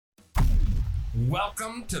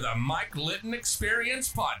Welcome to the Mike Litton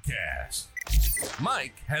Experience Podcast.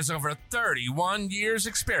 Mike has over 31 years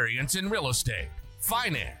experience in real estate,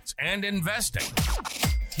 finance, and investing.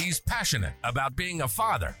 He's passionate about being a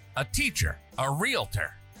father, a teacher, a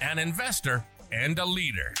realtor, an investor, and a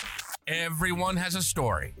leader. Everyone has a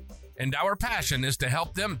story, and our passion is to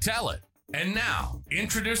help them tell it. And now,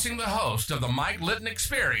 introducing the host of the Mike Litton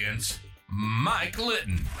Experience, Mike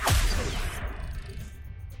Litton.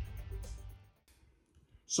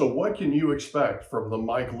 So what can you expect from the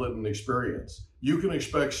Mike Litton Experience? You can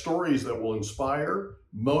expect stories that will inspire,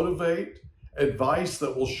 motivate, advice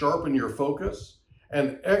that will sharpen your focus,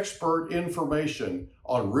 and expert information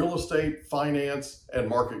on real estate, finance, and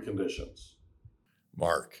market conditions.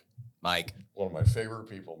 Marc. Mike. One of my favorite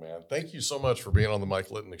people, man. Thank you so much for being on the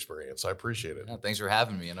Mike Litton Experience. I appreciate it. Yeah, thanks for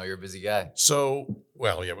having me. I know you're a busy guy. So,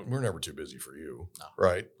 well, yeah, but we're never too busy for you, No.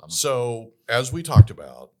 right? So, as we talked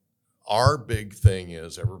about, our big thing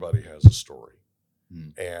is everybody has a story,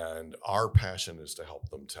 and our passion is to help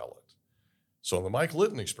them tell it. So, in the Mike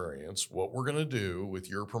Litton Experience, what we're going to do, with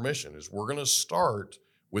your permission, is we're going to start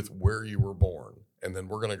with where you were born, and then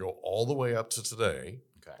we're going to go all the way up to today.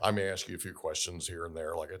 Okay. I may ask you a few questions here and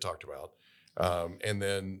there, like I talked about. And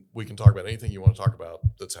then we can talk about anything you want to talk about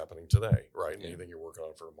that's happening today, right? Yeah. Anything you're working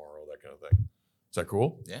on for tomorrow, that kind of thing. Is that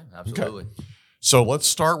cool? Yeah, absolutely. Okay. So let's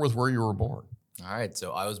start with where you were born. All right.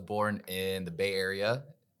 So I was born in the Bay Area,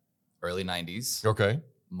 early 90s. Okay.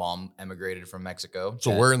 Mom emigrated from Mexico.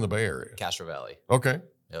 So where in the Bay Area? Castro Valley. Okay.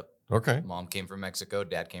 Yep. Okay. Mom came from Mexico.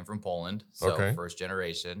 Dad came from Poland. So first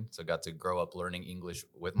generation. So got to grow up learning English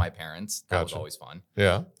with my parents. That was always fun.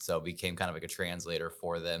 Yeah. So became kind of like a translator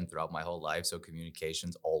for them throughout my whole life. So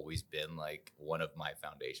communication's always been like one of my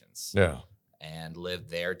foundations. Yeah. And lived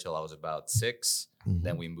there till I was about 6. Mm-hmm.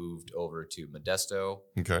 Then we moved over to Modesto.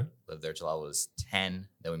 Okay. Lived there till I was 10.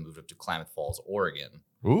 Then we moved up to Klamath Falls, Oregon.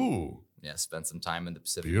 Ooh. Yeah, spent some time in the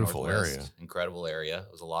Pacific Beautiful Northwest. Area. Incredible area.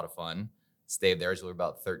 It was a lot of fun. Stayed there till we were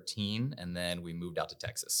about 13, and then we moved out to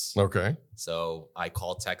Texas. Okay. So I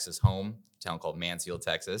call Texas home, a town called Mansfield,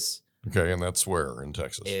 Texas. Okay, and that's where in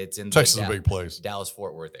Texas? It's in Texas is a big place.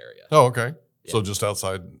 Dallas-Fort Worth area. Oh, okay. Yeah. So just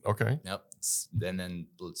outside, okay. Yep. And then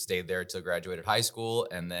stayed there till graduated high school,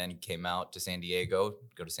 and then came out to San Diego,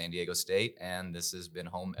 go to San Diego State, and this has been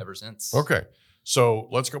home ever since. Okay. So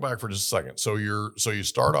let's go back for just a second. So you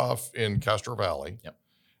start off in Castro Valley. Yep.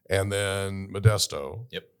 And then Modesto.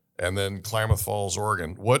 Yep. And then Klamath Falls,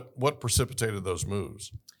 Oregon. What precipitated those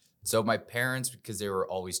moves? So my parents, because they were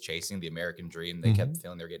always chasing the American dream, they kept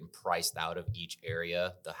feeling they're getting priced out of each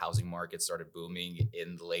area. The housing market started booming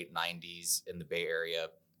in the late 90s in the Bay Area.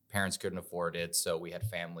 Parents couldn't afford it, so we had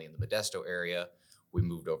family in the Modesto area. We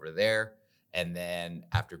moved over there. And then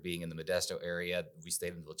after being in the Modesto area, we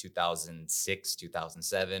stayed until 2006,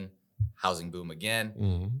 2007. Housing boom again.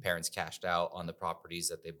 Mm-hmm. Parents cashed out on the properties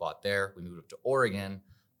that they bought there. We moved up to Oregon.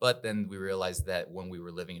 But then we realized that when we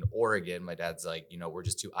were living in Oregon, my dad's like, we're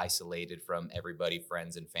just too isolated from everybody,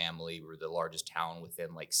 friends and family. We're the largest town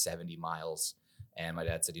within like 70 miles. And my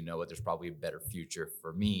dad said, you know what, there's probably a better future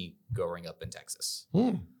for me growing up in Texas.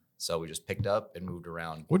 So we just picked up and moved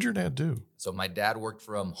around. What'd your dad do? So my dad worked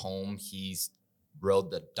from home. He's rode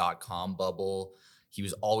the .com bubble. He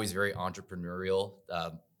was always very entrepreneurial.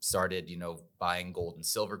 Started, buying gold and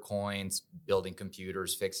silver coins, building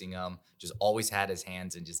computers, fixing them, just always had his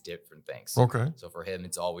hands in just different things. Okay. So for him,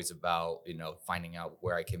 it's always about, finding out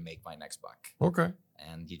where I can make my next buck. Okay.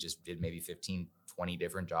 And he just did maybe 15, 20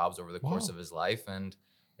 different jobs over the course of his life. And,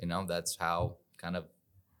 that's how kind of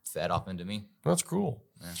fed off into me. That's cool.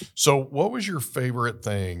 Yeah. So what was your favorite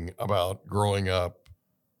thing about growing up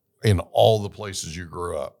in all the places you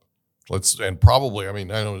grew up? And probably, I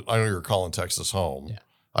know you're calling Texas home. Yeah.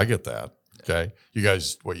 I get that. Okay.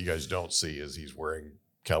 What you guys don't see is he's wearing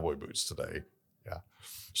cowboy boots today. Yeah.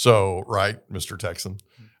 So, right, Mr. Texan.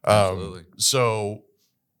 Absolutely. So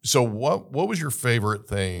what was your favorite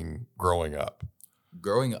thing growing up?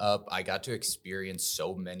 Growing up, I got to experience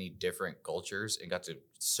so many different cultures and got to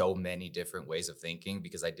so many different ways of thinking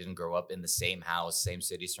because I didn't grow up in the same house, same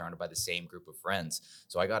city, surrounded by the same group of friends.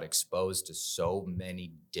 So I got exposed to so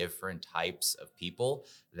many different types of people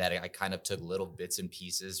that I kind of took little bits and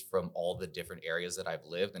pieces from all the different areas that I've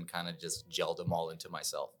lived and kind of just gelled them all into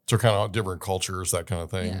myself. So kind of different cultures, that kind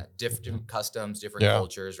of thing. Yeah, different customs, different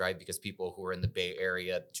cultures, right? Because people who are in the Bay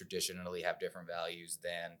Area traditionally have different values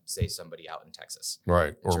than, say, somebody out in Texas.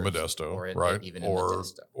 Right, or Modesto, or right? Even in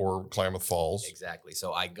Modesto. Or Klamath Falls. Exactly. So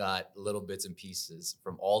So I got little bits and pieces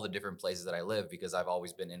from all the different places that I live because I've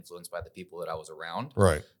always been influenced by the people that I was around.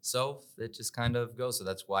 Right. So it just kind of goes. So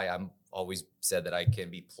that's why I'm always said that I can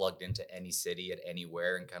be plugged into any city at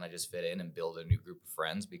anywhere and kind of just fit in and build a new group of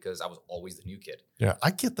friends because I was always the new kid. Yeah,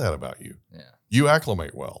 I get that about you. Yeah. You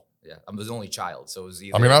acclimate well. Yeah. I was the only child. So it was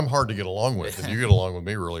either. I mean, I'm hard to get along with, and you get along with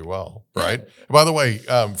me really well, right? By the way,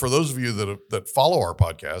 for those of you that follow our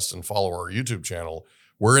podcast and follow our YouTube channel,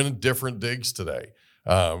 we're in different digs today.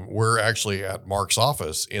 We're actually at Marc's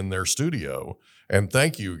office in their studio, and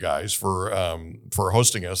thank you guys for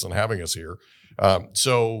hosting us and having us here.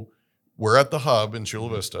 So we're at the Hub in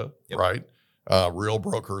Chula Vista, right? Real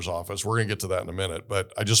Broker's office. We're going to get to that in a minute,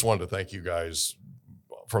 but I just wanted to thank you guys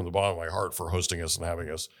from the bottom of my heart for hosting us and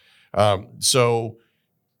having us. So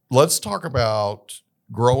let's talk about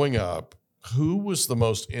growing up. Who was the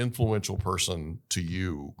most influential person to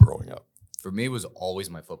you growing up? For me, it was always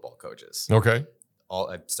my football coaches. Okay.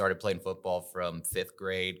 I started playing football from 5th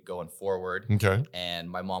grade going forward. Okay. And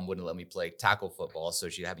my mom wouldn't let me play tackle football, so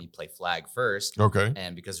she'd have me play flag first. Okay.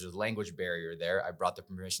 And because there's a language barrier there, I brought the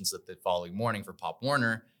permission slip the following morning for Pop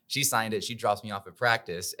Warner. She signed it. She drops me off at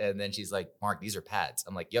practice. And then she's like, Marc, these are pads.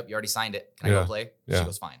 I'm like, yep, you already signed it. Can I go play? Yeah. She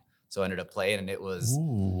goes, fine. So I ended up playing, and it was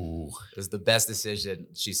the best decision.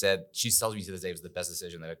 She said, she tells me to this day it was the best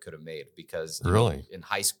decision that I could have made because really in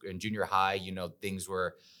high school, in junior high, things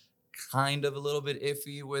were kind of a little bit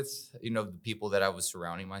iffy with, the people that I was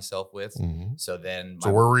surrounding myself with. Mm-hmm. So then. So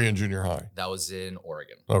where were you in junior high? That was in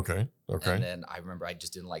Oregon. Okay. And then I remember I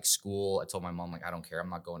just didn't like school. I told my mom, like, I don't care. I'm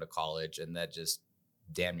not going to college. And that just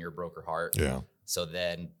damn near broke her heart. Yeah. So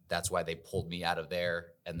then that's why they pulled me out of there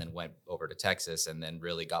and then went over to Texas and then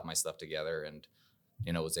really got my stuff together and,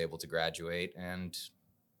 was able to graduate and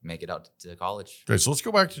make it out to college. Okay, so let's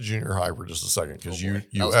go back to junior high for just a second because you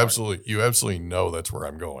absolutely know that's where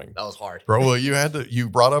I'm going. That was hard, bro. Well, you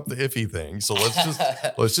brought up the iffy thing, so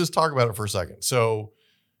let's just talk about it for a second. So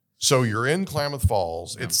you're in Klamath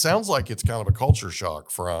Falls. It sounds like it's kind of a culture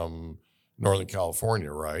shock from Northern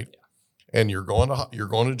California, right? Yeah. And you're going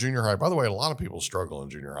to junior high. By the way, a lot of people struggle in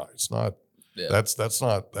junior high. It's not. Yeah.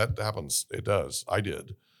 That happens. It does. I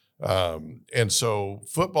did. And so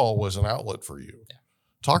football was an outlet for you. Yeah.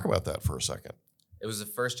 Talk about that for a second. It was the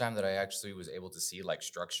first time that I actually was able to see like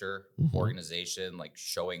structure, organization, like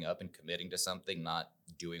showing up and committing to something, not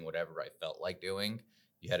doing whatever I felt like doing.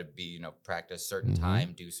 You had to be, practice certain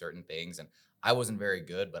time, do certain things. And I wasn't very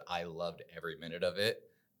good, but I loved every minute of it.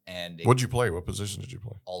 And what'd you play? What position did you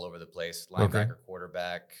play? All over the place. Linebacker,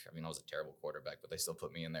 quarterback. I mean, I was a terrible quarterback, but they still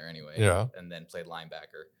put me in there anyway. Yeah. And then played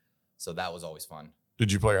linebacker. So that was always fun.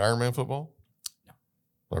 Did you play Ironman football?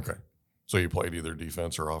 No. Okay. So you played either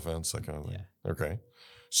defense or offense, that kind of thing? Yeah. Okay.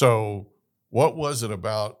 So what was it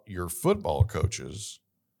about your football coaches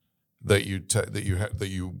that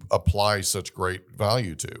you apply such great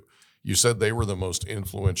value to? You said they were the most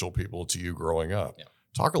influential people to you growing up. Yeah.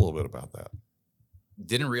 Talk a little bit about that.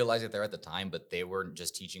 Didn't realize it there at the time, but they weren't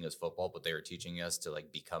just teaching us football, but they were teaching us to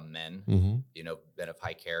like become men, men of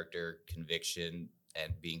high character, conviction,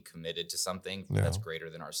 and being committed to something that's greater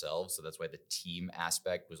than ourselves. So that's why the team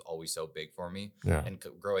aspect was always so big for me. Yeah. And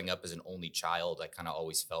growing up as an only child, I kind of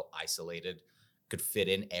always felt isolated, could fit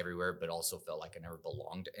in everywhere, but also felt like I never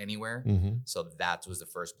belonged anywhere. So that was the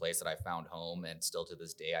first place that I found home. And still to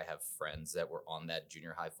this day, I have friends that were on that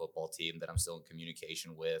junior high football team that I'm still in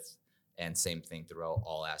communication with. And same thing throughout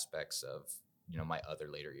all aspects of, my other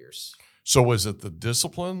later years. So was it the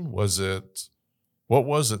discipline? What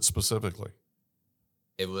was it specifically?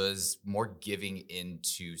 It was more giving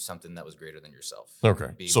into something that was greater than yourself.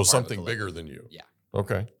 Okay. So something bigger than you. Yeah.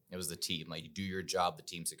 Okay. It was the team. Like, you do your job, the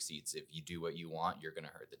team succeeds. If you do what you want, you're going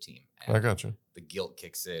to hurt the team. And I got you. The guilt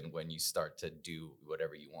kicks in when you start to do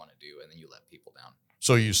whatever you want to do, and then you let people down.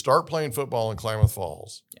 So you start playing football in Klamath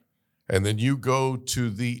Falls. Yeah. And then you go to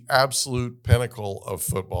the absolute pinnacle of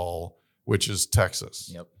football, which is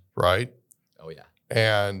Texas. Yep. Right? Oh, yeah.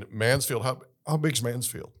 And Mansfield, how big's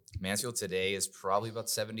Mansfield? Mansfield today is probably about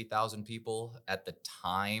 70,000 people. At the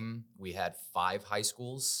time, we had 5 high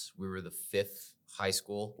schools. We were the 5th high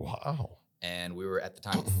school. Wow. And we were at the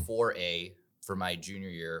time 4A for my junior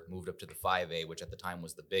year, moved up to the 5A, which at the time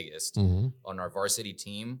was the biggest. On our varsity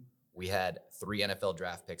team, we had 3 NFL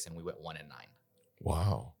draft picks, and we went 1-9.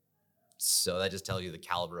 Wow. So that just tells you the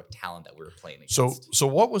caliber of talent that we were playing against. So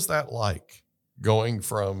what was that like going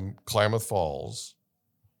from Klamath Falls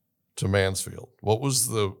to Mansfield? What was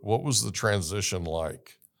the transition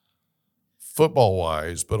like, football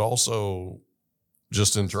wise, but also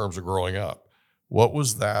just in terms of growing up? What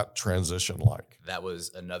was that transition like? That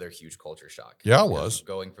was another huge culture shock. Yeah, it was.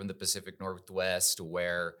 Going from the Pacific Northwest,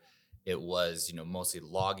 where it was, mostly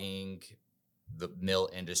logging, the mill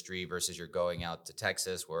industry versus you're going out to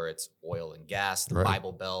Texas where it's oil and gas, the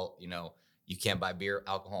Bible Belt, you can't buy beer,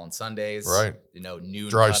 alcohol on Sundays. Right. Noon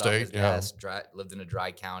dry state. Yeah. Lived in a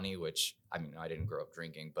dry county, which I didn't grow up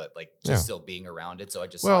drinking, but still being around it. So I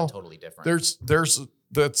just saw it totally different.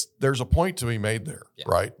 There's a point to be made there,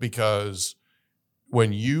 right? Because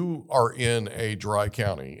when you are in a dry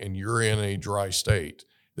county and you're in a dry state,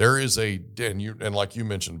 there is and like you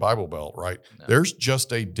mentioned, Bible Belt, right? No. There's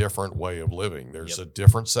just a different way of living. There's a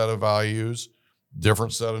different set of values,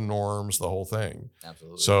 different set of norms, the whole thing.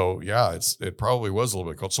 Absolutely. So yeah, it probably was a little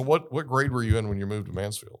bit cold. So what grade were you in when you moved to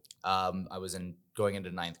Mansfield? I was going into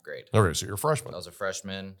 9th grade. Okay, so you're a freshman. I was a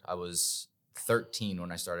freshman. I was 13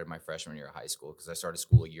 when I started my freshman year of high school because I started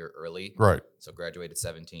school a year early. Right. So graduated at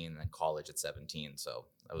 17 and then college at 17. So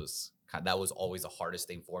that was always the hardest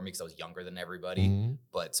thing for me because I was younger than everybody. Mm-hmm.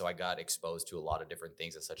 But so I got exposed to a lot of different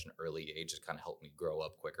things at such an early age. It kind of helped me grow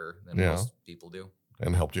up quicker than most people do.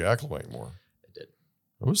 And helped you acclimate more. It did.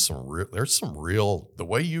 There's some real, the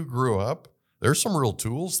way you grew up, there's some real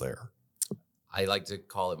tools there. I like to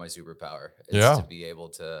call it my superpower. It's to be able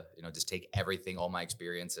to, just take everything, all my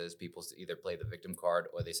experiences. People either play the victim card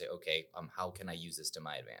or they say, okay, how can I use this to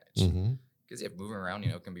my advantage? Because moving around,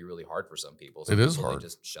 it can be really hard for some people. Some it is people, hard. They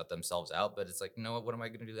just shut themselves out. But it's like, what am I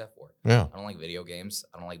going to do that for? Yeah. I don't like video games.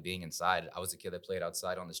 I don't like being inside. I was a kid that played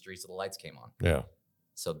outside on the streets till the lights came on. Yeah.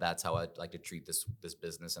 So that's how I like to treat this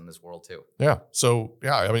business and this world too. Yeah. So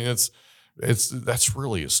yeah, that's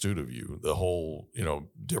really astute of you. The whole,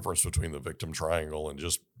 difference between the victim triangle and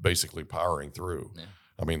just basically powering through.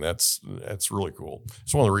 Yeah. That's really cool.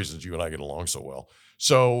 It's one of the reasons you and I get along so well.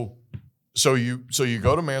 So you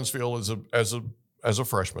go to Mansfield as a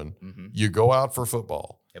freshman. Mm-hmm. You go out for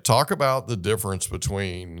football. Yep. Talk about the difference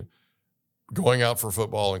between going out for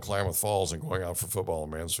football in Klamath Falls and going out for football in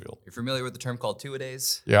Mansfield. You're familiar with the term called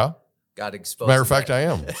two-a-days? Yeah. Got exposed. Matter of fact, I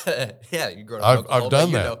am. Yeah, you grow up. I've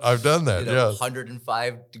done that. I've done that. Yeah.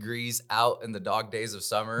 105 degrees out in the dog days of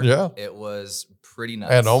summer. Yeah. It was pretty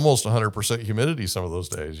nuts. And almost 100% humidity some of those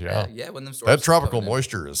days. Yeah. Yeah. When them that tropical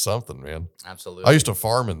moisture is something, man. Absolutely. I used to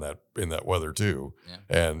farm in that weather too.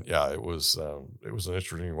 Yeah. And it was an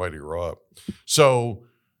interesting way to grow up. So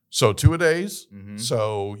 2-a-days. Mm-hmm.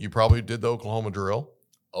 So you probably did the Oklahoma drill.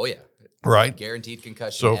 Oh yeah. Right. Guaranteed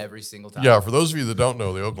concussion every single time. Yeah. For those of you that don't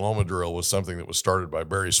know, the Oklahoma drill was something that was started by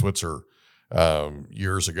Barry Switzer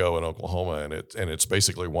years ago in Oklahoma. And it's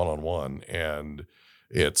basically one-on-one, and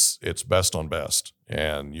it's best on best.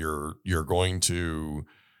 And you're going to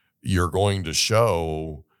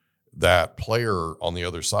show that player on the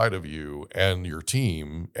other side of you and your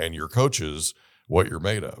team and your coaches what you're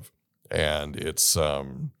made of. And it's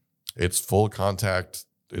full contact.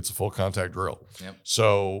 It's a full contact drill. Yep.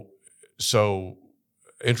 So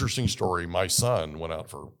interesting story. My son went out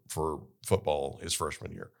for football his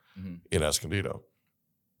freshman year in Escondido.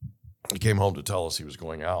 He came home to tell us he was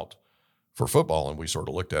going out for football, and we sort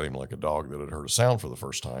of looked at him like a dog that had heard a sound for the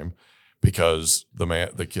first time, because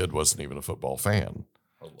the kid wasn't even a football fan.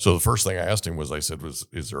 So the first thing I asked him was,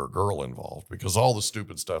 is there a girl involved? Because all the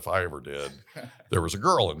stupid stuff I ever did, there was a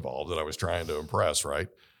girl involved that I was trying to impress, right?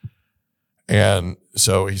 And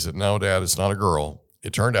so he said, no, Dad, it's not a girl.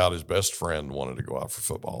 It turned out his best friend wanted to go out for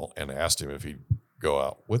football and asked him if he'd go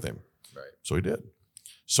out with him. Right. So he did.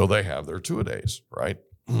 So they have their two-a-days, right?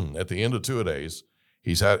 At the end of two-a-days,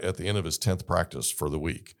 he's at the end of his 10th practice for the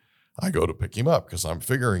week. I go to pick him up because I'm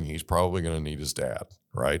figuring he's probably going to need his dad,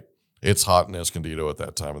 right? It's hot in Escondido at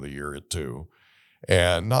that time of the year at 2,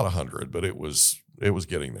 and not 100, but it was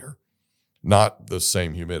getting there. Not the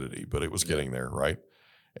same humidity, but it was getting there, right?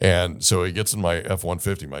 And so he gets in my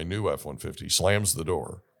F-150, my new F-150, slams the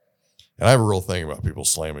door. And I have a real thing about people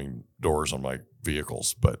slamming doors on my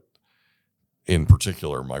vehicles, but in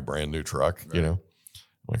particular, my brand new truck, right. I'm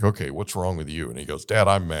like, okay, what's wrong with you? And he goes, Dad,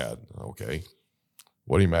 I'm mad. Okay.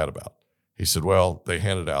 What are you mad about? He said, well, they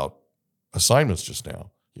handed out assignments just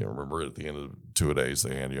now. Remember at the end of 2-a-days,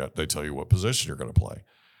 they tell you what position you're going to play.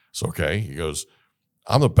 So, okay. He goes,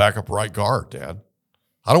 I'm a backup right guard, Dad.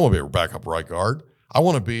 I don't want to be a backup right guard. I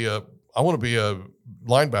want to be a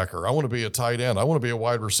linebacker. I want to be a tight end. I want to be a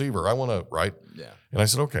wide receiver. Right? Yeah. And I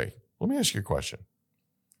said, okay, let me ask you a question.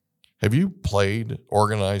 Have you played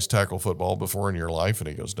organized tackle football before in your life? And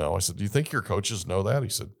he goes, no. I said, do you think your coaches know that? He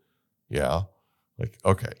said, yeah. Like,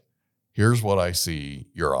 okay, here's what I see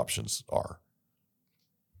your options are.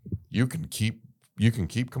 You can keep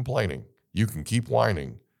complaining. You can keep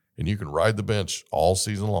whining, and you can ride the bench all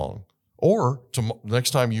season long. Or next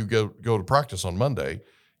time you go to practice on Monday,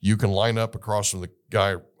 you can line up across from the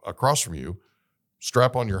guy across from you,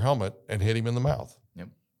 strap on your helmet, and hit him in the mouth. Yep.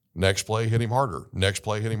 Next play, hit him harder. Next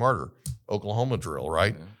play, hit him harder. Oklahoma drill,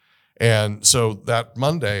 right? Yeah. And so that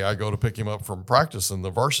Monday, I go to pick him up from practice, and the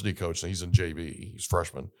varsity coach, he's in JV, he's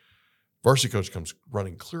freshman. Varsity coach comes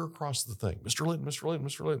running clear across the thing. Mr. Litton, Mr. Litton,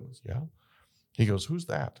 Mr. Litton. Yeah. He goes, who's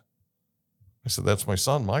that? I said, that's my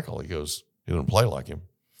son, Michael. He goes, he didn't play like him.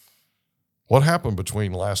 What happened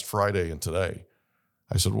between last Friday and today?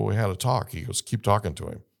 I said, well, we had a talk. He goes, keep talking to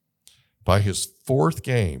him. By his fourth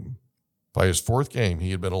game,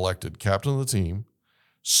 he had been elected captain of the team,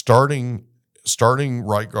 starting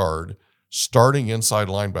right guard, starting inside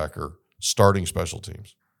linebacker, starting special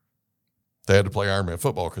teams. They had to play Ironman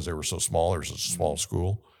football because they were so small. It was a small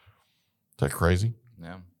school. Is that crazy?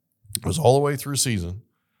 Yeah. It was all the way through season.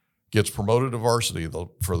 Gets promoted to varsity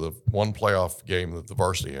for the one playoff game that the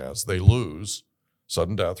varsity has. They lose,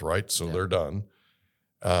 sudden death, right? So they're done.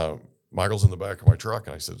 Michael's in the back of my truck,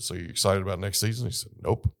 and I said, so you excited about next season? He said,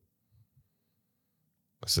 nope.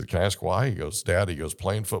 I said, can I ask why? He goes, Dad,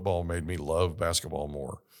 playing football made me love basketball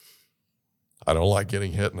more. I don't like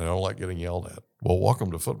getting hit, and I don't like getting yelled at. Well,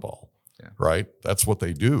 welcome to football, right? That's what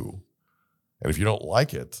they do. And if you don't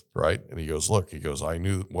like it, right? And he goes, I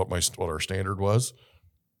knew what our standard was.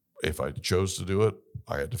 If I chose to do it,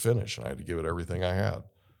 I had to finish, and I had to give it everything I had.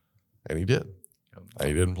 And he did. And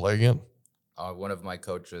he didn't play again. One of my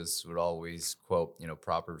coaches would always quote,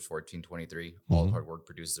 Proverbs 14:23, all hard work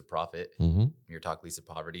produces a profit. Your talk leads to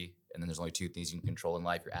poverty. And then there's only two things you can control in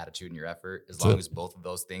life, your attitude and your effort. As long as both of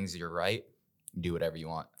those things you're right, you do whatever you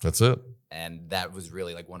want. That's it. And that was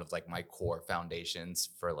really like one of like my core foundations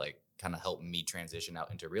for like kind of helping me transition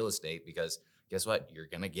out into real estate, because guess what? You're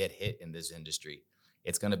going to get hit in this industry.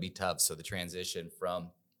 It's going to be tough. So the transition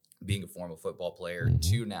from being a former football player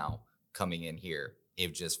to now coming in here,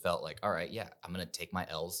 it just felt like, all right, yeah, I'm going to take my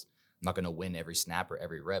L's. I'm not going to win every snap or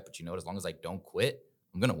every rep, but as long as I don't quit,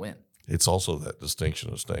 I'm going to win. It's also that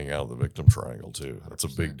distinction of staying out of the victim triangle too. That's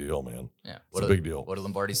 100%. A big deal, man. Yeah. It's a big deal. What did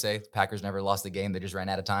Lombardi say? The Packers never lost the game. They just ran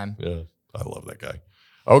out of time. Yeah. I love that guy.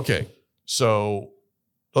 Okay. So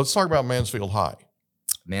let's talk about Mansfield High.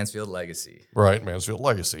 Mansfield Legacy. Right. Mansfield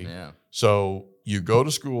Legacy. Yeah. So you go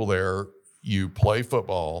to school there, you play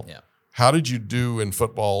football. Yeah. How did you do in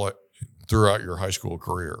football throughout your high school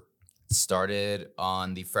career? Started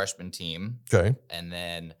on the freshman team. Okay. And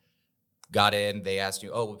then got in. They asked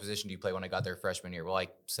you, what position do you play when I got there freshman year? Well, I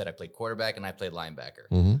said I played quarterback and I played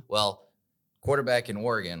linebacker. Well, quarterback in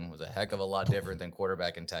Oregon was a heck of a lot different than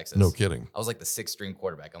quarterback in Texas. No kidding. I was like the 6th string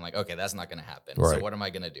quarterback. I'm like, okay, that's not going to happen. Right. So what am I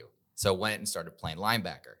going to do? So went and started playing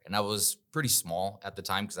linebacker. And I was pretty small at the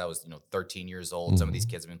time because I was, 13 years old. Some of these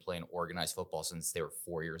kids have been playing organized football since they were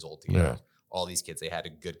 4 years old together. Yeah. All these kids, they had a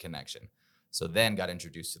good connection. So then got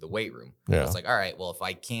introduced to the weight room. Yeah. I was like, all right, well, if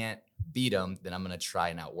I can't beat them, then I'm going to try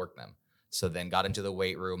and outwork them. So then got into the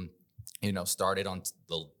weight room, started on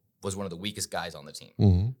was one of the weakest guys on the team.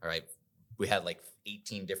 All right. We had like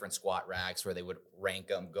 18 different squat racks where they would rank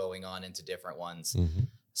them going on into different ones.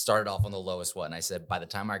 Started off on the lowest one. I said, by the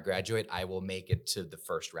time I graduate, I will make it to the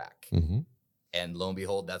first rack. And lo and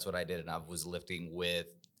behold, that's what I did. And I was lifting with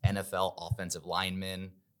NFL offensive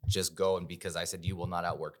linemen, just going because I said, you will not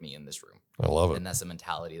outwork me in this room. I love it. And that's the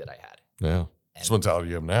mentality that I had. Yeah. It's the mentality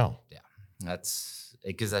you have now. Yeah. That's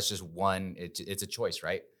because that's just one, it's a choice,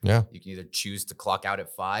 right? Yeah. You can either choose to clock out at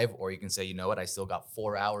 5, or you can say, you know what, I still got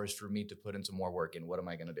 4 hours for me to put into more work. And what am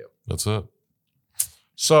I going to do? That's it.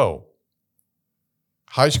 So,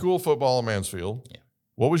 high school football in Mansfield. Yeah.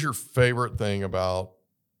 What was your favorite thing about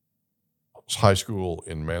high school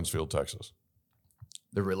in Mansfield, Texas?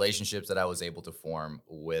 The relationships that I was able to form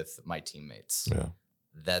with my teammates. Yeah.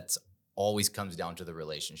 That's always comes down to the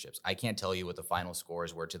relationships. I can't tell you what the final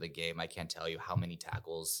scores were to the game. I can't tell you how many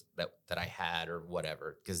tackles that I had or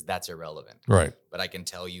whatever, because that's irrelevant. Right. But I can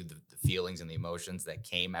tell you the feelings and the emotions that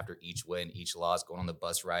came after each win, each loss, going on the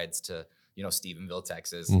bus rides to, Stephenville,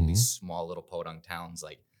 Texas, these small little podunk towns.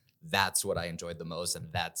 Like, that's what I enjoyed the most,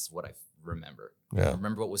 and that's what I remember. Yeah. I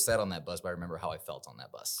remember what was said on that bus, but I remember how I felt on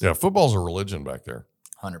that bus. Yeah, football's a religion back there.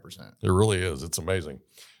 100%. It really is. It's amazing.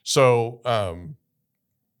 So,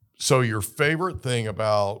 so your favorite thing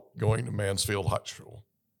about going to Mansfield High School,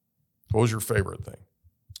 what was your favorite thing?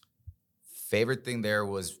 Favorite thing there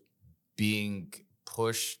was being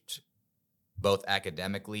pushed both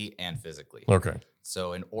academically and physically. Okay.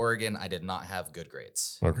 So in Oregon, I did not have good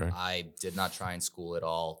grades. Okay. I did not try in school at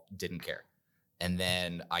all, didn't care. And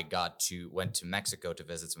then I went to Mexico to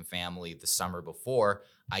visit some family the summer before.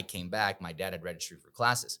 I came back. My dad had registered for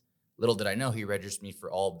classes. Little did I know he registered me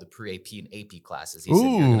for all of the pre-AP and AP classes. He said,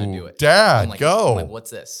 you're going to do it. Dad, I'm like, go. I'm like, what's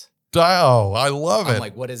this? Oh, I love it. I'm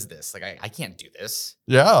like, what is this? Like, I can't do this.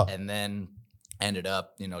 Yeah. And then ended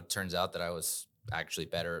up, turns out that I was actually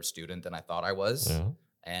better student than I thought I was,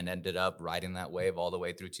 and ended up riding that wave all the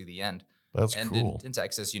way through to the end. That's and cool. In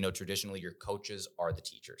Texas, traditionally your coaches are the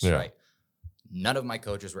teachers, Yeah. right? None of my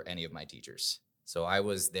coaches were any of my teachers. So I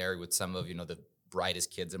was there with some of, the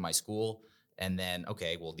brightest kids in my school. And then,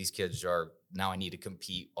 okay, well, these kids now I need to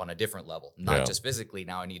compete on a different level, not just physically.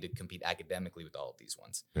 Now I need to compete academically with all of these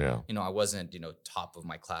ones. Yeah. I wasn't, top of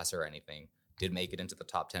my class or anything. Did make it into the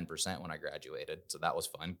top 10% when I graduated. So that was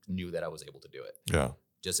fun. Knew that I was able to do it. Yeah.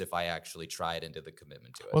 Just if I actually tried and did the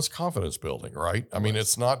commitment to it. Well, it's confidence building, right? I mean,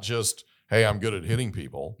 it's not just, hey, I'm good at hitting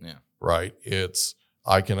people, right? It's,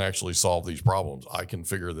 I can actually solve these problems. I can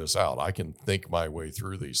figure this out. I can think my way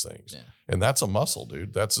through these things. Yeah. And that's a muscle,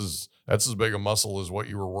 dude. That's as big a muscle as what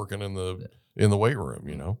you were working in the weight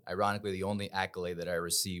room, Ironically, the only accolade that I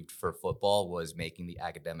received for football was making the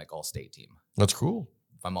academic all-state team. That's cool.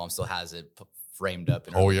 My mom still has it framed up.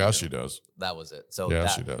 In her room. She does. That was it. So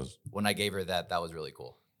she does. When I gave her that was really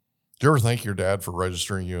cool. Do you ever thank your dad for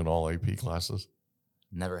registering you in all AP classes?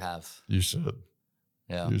 Never have. You should.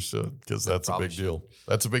 Yeah. You should, because that's a big deal.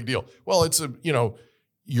 That's a big deal. Well, it's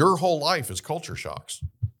your whole life is culture shocks.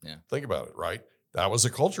 Yeah. Think about it, right? That was a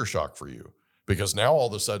culture shock for you because now all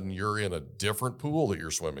of a sudden you're in a different pool that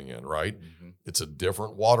you're swimming in, right? Mm-hmm. It's a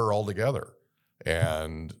different water altogether.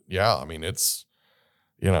 And I mean, it's,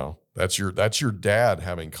 that's your dad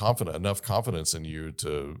having enough confidence in you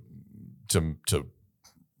to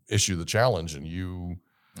issue the challenge, and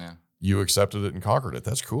you accepted it and conquered it.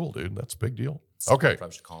 That's cool, dude. That's a big deal. Okay. I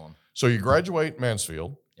should call him. So you graduate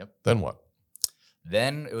Mansfield. Yep. Then what?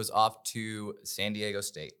 Then it was off to San Diego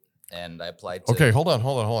State, and I applied to... Okay, hold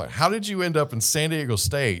on. How did you end up in San Diego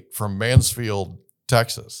State from Mansfield,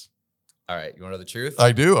 Texas? All right. You want to know the truth?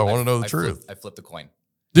 I do. I want to know the truth. I flipped the coin.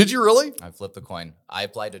 Did you really? I flipped the coin. I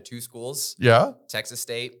applied to 2 schools. Yeah. Texas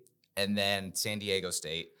State and then San Diego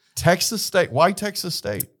State. Texas State. Why Texas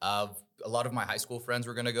State? A lot of my high school friends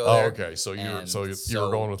were going to go there. there. Okay. So you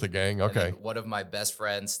were going with the gang. Okay. One of my best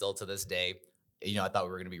friends still to this day, I thought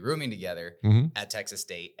we were going to be rooming together at Texas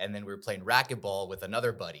State. And then we were playing racquetball with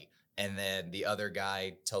another buddy. And then the other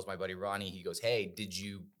guy tells my buddy Ronnie, he goes, hey, did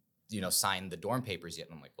you, sign the dorm papers yet?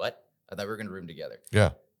 And I'm like, what? I thought we were going to room together.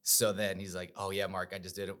 Yeah. So then he's like, oh yeah, Mark, I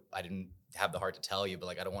didn't have the heart to tell you, but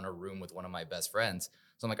I don't want to room with one of my best friends.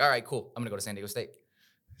 So I'm like, all right, cool. I'm going to go to San Diego State.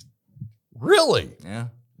 Really? Yeah.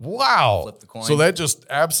 Wow. Flip the coin. So that just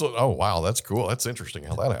absolutely, oh, wow, that's cool. That's interesting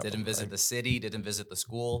how that happened. Didn't visit the city, didn't visit the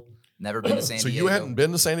school, never been to San Diego. So you hadn't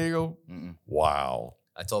been to San Diego? Mm-mm. Wow.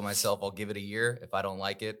 I told myself I'll give it a year. If I don't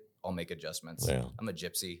like it, I'll make adjustments. Yeah. I'm a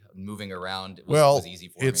gypsy. Moving around was easy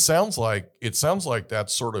for me. It sounds like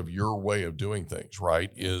that's sort of your way of doing things,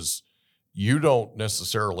 right? Is you don't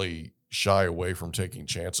necessarily shy away from taking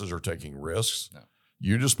chances or taking risks. No.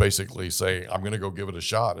 You just basically say, I'm going to go give it a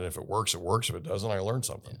shot. And if it works, it works. If it doesn't, I learn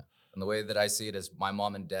something. Yeah. And the way that I see it is my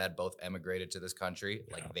mom and dad both emigrated to this country.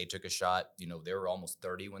 Like they took a shot, they were almost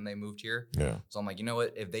 30 when they moved here. Yeah. So I'm like, you know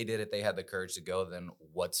what? If they did it, they had the courage to go, then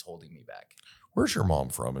what's holding me back? Where's your mom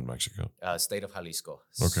from in Mexico? State of Jalisco.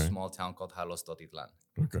 Okay. Small town called Jalostotitlan.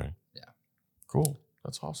 Okay. Yeah. Cool.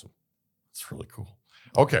 That's awesome. That's really cool.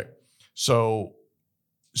 Okay. So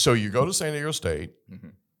you go to San Diego State. Mm-hmm.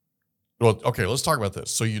 Well, okay, let's talk about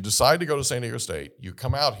this. So you decide to go to San Diego State. You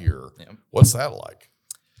come out here. Yeah. What's that like?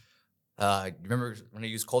 Remember when I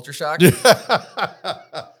used culture shock?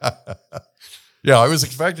 Yeah, I was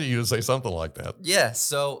expecting you to say something like that. Yeah.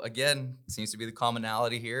 So again, seems to be the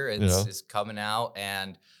commonality here. It's coming out.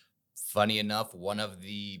 And funny enough, one of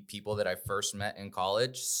the people that I first met in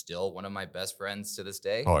college, still one of my best friends to this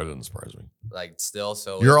day. Oh, it didn't surprise me.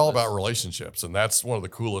 So you're all about relationships, and that's one of the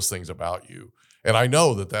coolest things about you. And I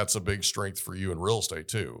know that that's a big strength for you in real estate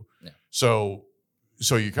too. Yeah. So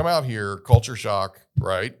you come out here, culture shock,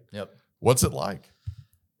 right? Yep. What's it like?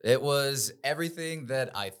 It was everything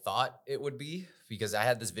that I thought it would be, because I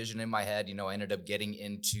had this vision in my head. I ended up getting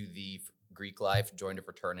into the Greek life, joined a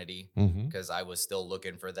fraternity because I was still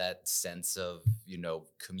looking for that sense of,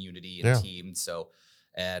 community and team.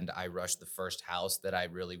 And I rushed the first house that I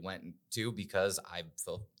really went to because I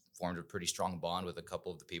formed a pretty strong bond with a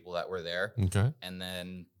couple of the people that were there. Okay. And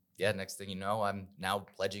then, next thing you know, I'm now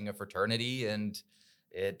pledging a fraternity, and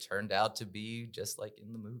it turned out to be just like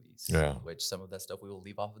in the movies. Yeah. Which some of that stuff we will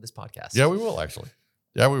leave off of this podcast. Yeah, we will actually.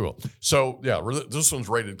 Yeah, we will. So this one's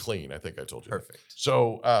rated clean. I think I told you. Perfect.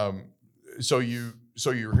 So, so you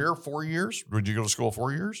you're here 4 years? Would you go to school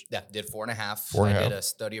 4 years? Yeah, did 4.5. 4.5. I did a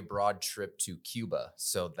study abroad trip to Cuba.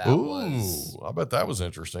 So that Ooh, was. I bet that was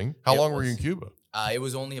interesting. How long were you in Cuba? It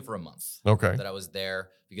was only for a month. Okay. That I was there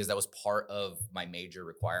because that was part of my major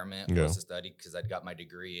requirement was to study because I'd got my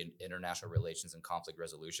degree in international relations and conflict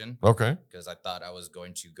resolution. Okay. Because I thought I was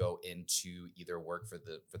going to go into either work for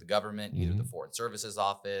the government, either the Foreign Services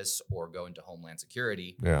Office, or go into Homeland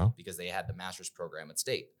Security. Yeah. Because they had the master's program at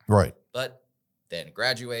State. Right. But then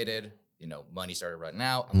graduated, money started running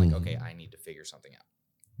out. I'm like, okay, I need to figure something out.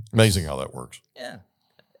 Amazing how that works. Yeah.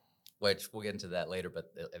 Which we'll get into that later,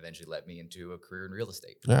 but it eventually led me into a career in real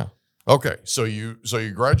estate. Yeah. Okay. So you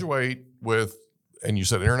graduate with, and you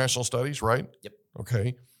said international studies, right? Yep.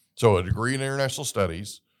 Okay. So a degree in international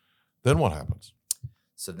studies. Then what happens?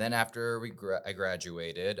 So then after I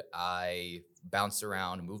graduated, I bounced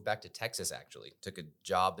around, moved back to Texas, actually. Took a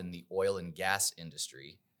job in the oil and gas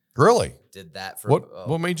industry. Really? Did that for...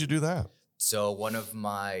 What made you do that? So one of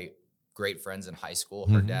my great friends in high school,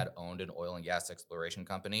 her dad owned an oil and gas exploration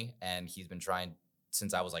company, and he's been trying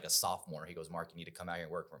since I was like a sophomore. He goes, Mark, you need to come out here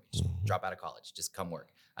and work for me. Just drop out of college. Just come work.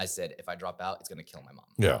 I said, if I drop out, it's going to kill my mom.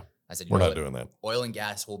 Yeah. I said, we're not doing that. Oil and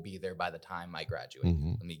gas will be there by the time I graduate.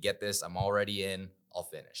 Let me get this. I'm already in. I'll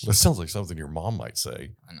finish. That sounds like something your mom might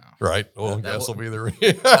say. I know. Right? Oil and gas will be there.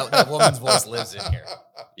 that woman's voice lives in here.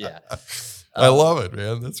 Yeah. I love it,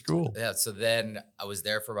 man. That's cool. Yeah. So then I was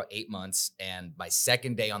there for about 8 months, and my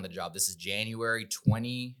second day on the job, this is January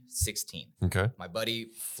 2016. Okay. My buddy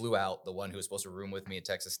flew out, the one who was supposed to room with me at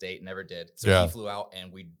Texas State, never did. So he flew out,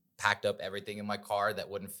 and we packed up everything in my car that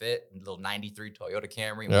wouldn't fit, a little 93 Toyota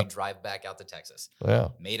Camry, and we drive back out to Texas. Yeah.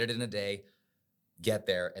 Made it in a day, get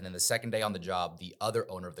there. And then the second day on the job, the other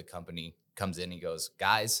owner of the company comes in, he goes,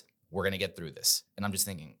 guys, we're going to get through this. And I'm just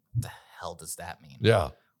thinking, what the hell does that mean? Yeah.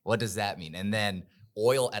 What does that mean? And then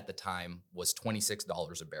oil at the time was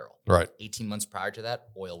 $26 a barrel. Right. 18 months prior to that,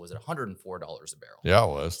 oil was at $104 a barrel. Yeah, it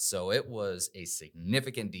was. So it was a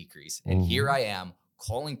significant decrease. And here I am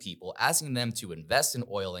calling people, asking them to invest in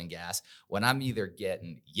oil and gas when I'm either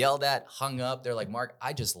getting yelled at, hung up. They're like, Mark,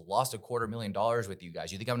 I just lost $250,000 with you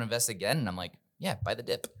guys. You think I'm going to invest again? And I'm like, yeah, buy the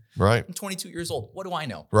dip. Right. I'm 22 years old. What do I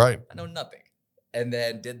know? Right. I know nothing. And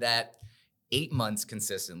then did that 8 months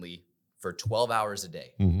consistently for 12 hours a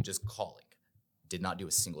day, just calling. Did not do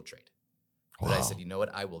a single trade. But I said, you know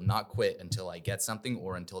what? I will not quit until I get something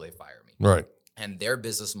or until they fire me. Right. And their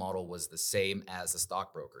business model was the same as the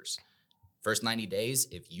stockbrokers. First 90 days,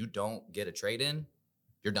 if you don't get a trade in,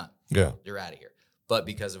 you're done. Yeah. You're out of here. But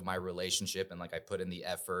because of my relationship and like I put in the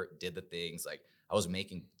effort, did the things, like I was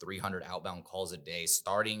making 300 outbound calls a day,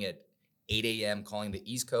 starting at 8 a.m. calling the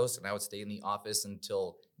East Coast, and I would stay in the office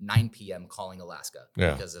until 9 p.m. calling Alaska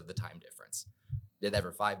because of the time difference. Did that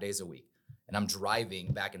for 5 days a week. And I'm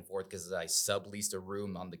driving back and forth because I subleased a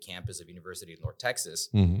room on the campus of University of North Texas,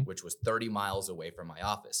 which was 30 miles away from my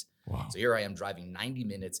office. Wow. So here I am driving 90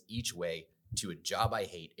 minutes each way to a job I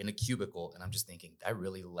hate in a cubicle. And I'm just thinking, I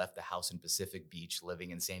really left the house in Pacific Beach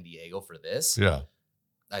living in San Diego for this. Yeah.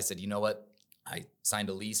 I said, you know what? I signed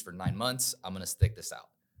a lease for 9 months. I'm going to stick this out.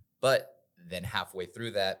 But then halfway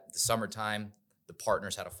through that, the summertime, the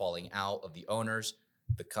partners had a falling out of the owners.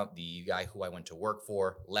 The guy who I went to work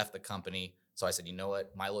for left the company. So I said, you know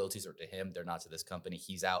what? My loyalties are to him. They're not to this company.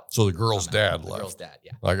 He's out. So the girl's dad left. left. The girl's dad,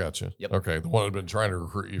 yeah. I got you. Yep. Okay. The one who'd been trying to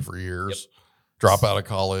recruit you for years, drop out of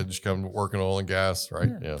college, come work in oil and gas, right?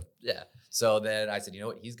 Yeah. Yeah. So then I said, you know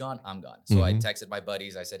what? He's gone. I'm gone. So I texted my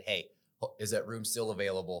buddies. I said, hey, is that room still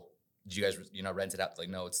available? Did you guys, rent it out? Like,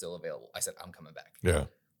 no, it's still available. I said, I'm coming back. Yeah.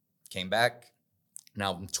 Came back.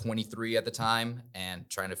 Now I'm 23 at the time and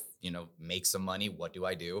trying to, make some money. What do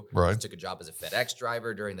I do? Right. I took a job as a FedEx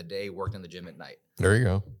driver during the day, worked in the gym at night. There you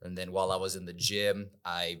go. And then while I was in the gym,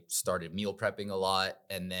 I started meal prepping a lot.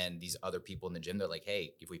 And then these other people in the gym, they're like,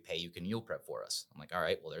 hey, if we pay, you can meal prep for us. I'm like, all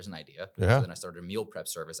right, well, there's an idea. Yeah. So then I started a meal prep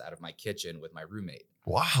service out of my kitchen with my roommate.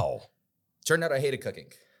 Wow. Turned out I hated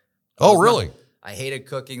cooking. Oh, really? I hated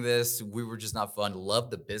cooking this. We were just not fun. Loved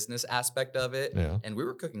the business aspect of it. Yeah. And we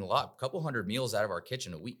were cooking a lot, a couple hundred meals out of our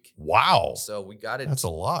kitchen a week. Wow. So we got it. That's a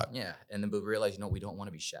lot. Yeah. And then we realized, we don't want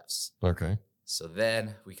to be chefs. Okay. So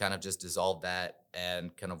then we kind of just dissolved that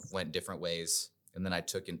and kind of went different ways. And then I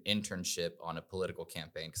took an internship on a political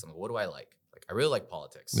campaign because I'm like, what do I like? Like, I really like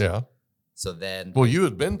politics. Yeah. So then. Well, you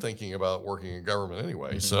had been thinking about working in government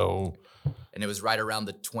anyway. So. And it was right around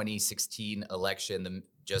the 2016 election,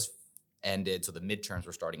 just ended. So the midterms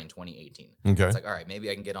were starting in 2018. Okay. It's like, all right,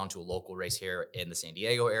 maybe I can get onto a local race here in the San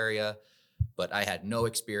Diego area. But I had no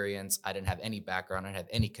experience. I didn't have any background. I didn't have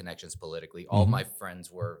any connections politically. All my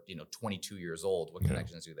friends were, 22 years old. What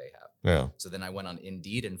connections do they have? Yeah. So then I went on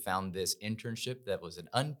Indeed and found this internship that was an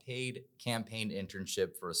unpaid campaign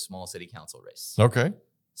internship for a small city council race. Okay.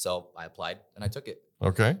 So I applied and I took it.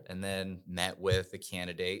 Okay. And then met with the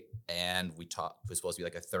candidate and we talked. It was supposed to be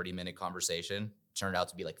like a 30-minute conversation. Turned out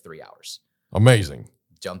to be like 3 hours. Amazing.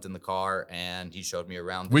 Jumped in the car and he showed me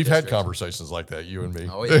around. We've had conversations like that, you and me.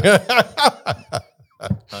 Oh, yeah.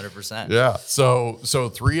 100%. Yeah. So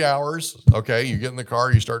 3 hours. Okay. You get in the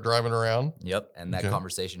car, you start driving around. Yep. And that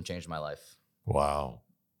conversation changed my life. Wow.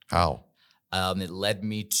 How? It led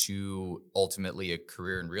me to ultimately a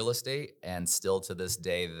career in real estate. And still to this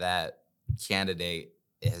day, that candidate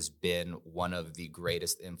has been one of the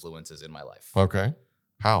greatest influences in my life. Okay.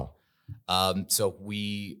 How? So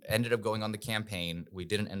we ended up going on the campaign. We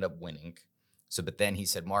didn't end up winning. But then he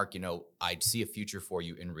said, Mark, I see a future for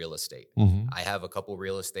you in real estate. Mm-hmm. I have a couple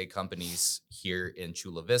real estate companies here in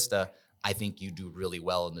Chula Vista. I think you do really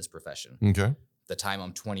well in this profession. Okay. The time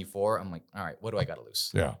I'm 24, I'm like, all right, what do I got to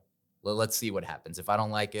lose? Yeah. Let's see what happens. If I don't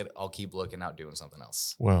like it, I'll keep looking out doing something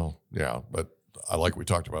else. Well, yeah, but like we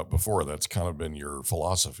talked about before, that's kind of been your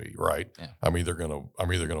philosophy, right? Yeah. I'm either gonna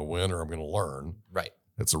win or I'm gonna learn. Right.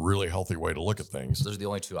 It's a really healthy way to look at things. So those are the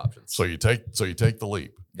only two options. So you take the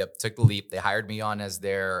leap. Yep, took the leap. They hired me on as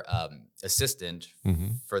their assistant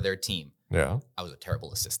for their team. Yeah. I was a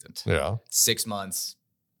terrible assistant. Yeah. 6 months.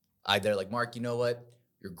 They're like, Mark, you know what?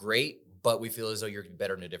 You're great, but we feel as though you're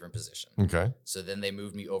better in a different position. Okay. So then they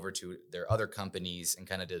moved me over to their other companies and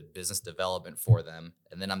kind of did business development for them.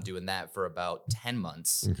 And then I'm doing that for about 10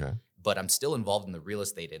 months. Okay. But I'm still involved in the real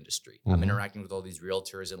estate industry. I'm interacting with all these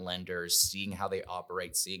realtors and lenders, seeing how they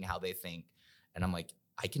operate, seeing how they think. And I'm like,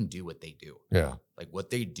 I can do what they do. Yeah. Like what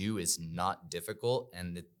they do is not difficult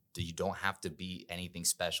and you don't have to be anything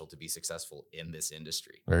special to be successful in this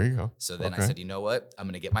industry. There you go. So then I said, you know what? I'm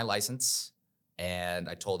going to get my license. And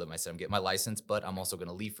I told him, I said, I'm getting my license, but I'm also going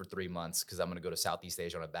to leave for 3 months because I'm going to go to Southeast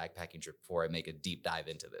Asia on a backpacking trip before I make a deep dive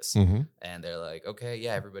into this. Mm-hmm. And they're like, okay,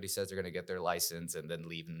 yeah, everybody says they're going to get their license and then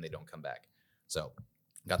leave and they don't come back. So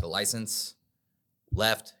got the license,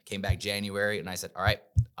 left, came back January, and I said, all right,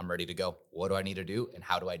 I'm ready to go. What do I need to do and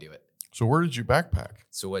how do I do it? So where did you backpack?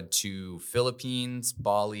 So went to Philippines,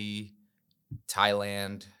 Bali,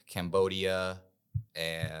 Thailand, Cambodia,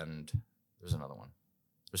 and there's another one.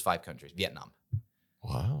 There's 5 countries, Vietnam.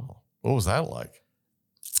 Wow. What was that like?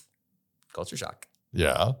 Culture shock.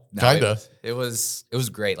 Yeah, No, kind of. It was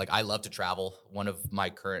great. Like I love to travel. One of my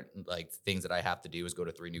current things that I have to do is go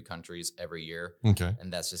to 3 new countries every year. Okay.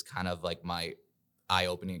 And that's just kind of like my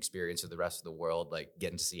eye-opening experience to the rest of the world, like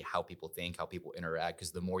getting to see how people think, how people interact.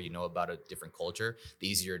 Because the more you know about a different culture, the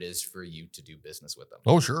easier it is for you to do business with them.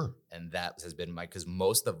 Oh, sure. And that has been because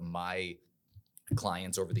most of my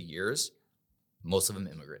clients over the years, most of them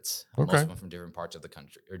immigrants, Okay. most of them from different parts of the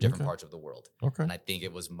country or different Okay. parts of the world. Okay. And I think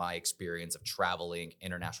it was my experience of traveling,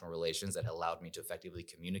 international relations that allowed me to effectively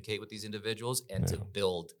communicate with these individuals and to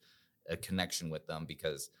build a connection with them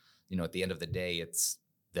because, at the end of the day,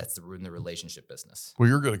 that's the in the relationship business. Well,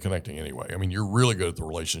 you're good at connecting anyway. I mean, you're really good at the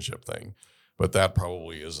relationship thing, but that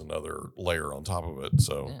probably is another layer on top of it.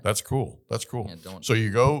 So that's cool. That's cool. Yeah, So you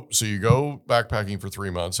go backpacking for 3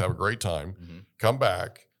 months, have a great time, come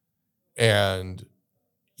back, and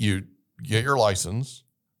you get your license.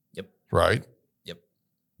 Yep. Right? Yep.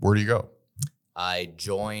 Where do you go? I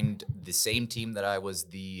joined the same team that I was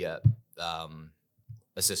the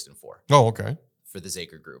assistant for Oh, okay. the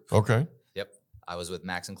Zaker group. Okay. Yep. I was with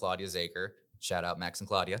Max and Claudia Zaker. Shout out Max and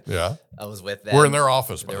Claudia. Yeah. I was with them. We're in their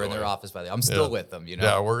office, by They were the in way. their office, by the way. I'm still with them,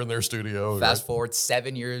 Yeah, we're in their studio. Fast forward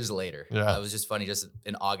 7 years later. Yeah. It was just funny. Just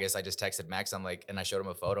in August, I just texted Max. I'm like, and I showed him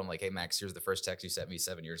a photo. I'm like, hey, Max, here's the first text you sent me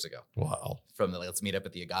 7 years ago Wow. from let's meet up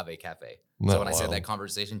at the Agave Cafe. No, So when I said wow. that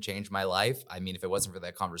conversation changed my life, I mean, if it wasn't for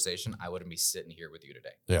that conversation, I wouldn't be sitting here with you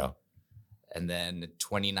today. Yeah. And then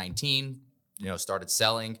 2019, started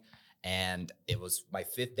selling. And it was my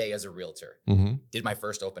 5th day as a realtor. Mm-hmm. Did my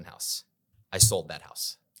first open house. I sold that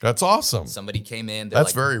house. That's awesome. Somebody came in.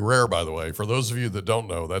 That's very rare, by the way. For those of you that don't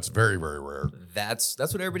know, that's very, very rare. That's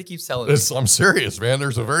what everybody keeps telling me. I'm serious, man.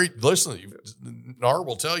 There's NAR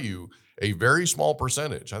will tell you a very small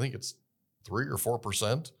percentage. I think it's 3 or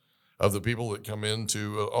 4% of the people that come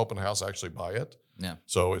into an open house actually buy it. Yeah.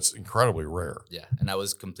 So it's incredibly rare. Yeah. And I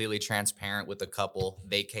was completely transparent with a couple.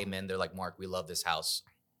 They came in. They're like, Mark, we love this house.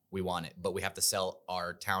 We want it, but we have to sell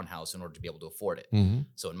our townhouse in order to be able to afford it. Mm-hmm.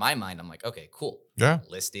 So in my mind, I'm like, okay, cool. Yeah.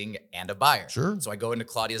 Listing and a buyer. Sure. So I go into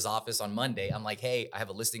Claudia's office on Monday. I'm like, hey, I have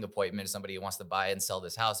a listing appointment. Somebody wants to buy and sell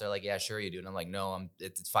this house. They're like, yeah, sure you do. And I'm like, no,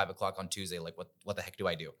 it's 5:00 on Tuesday. Like, what the heck do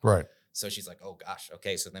I do? Right. So she's like, oh gosh,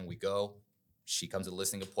 okay. So then we go. She comes to the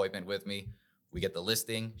listing appointment with me. We get the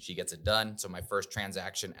listing. She gets it done. So my first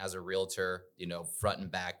transaction as a realtor, front and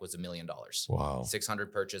back was $1 million. Wow.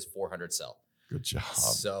 600 purchase, 400 sell. Good job.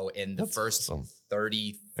 So in the first awesome.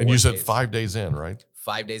 30, and you said days, 5 days in, right?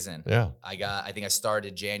 5 days in. Yeah. I think I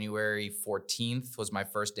started January 14th was my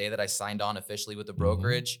first day that I signed on officially with the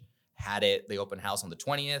brokerage. Had the open house on the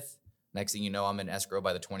 20th. Next thing you know, I'm in escrow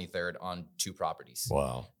by the 23rd on 2 properties.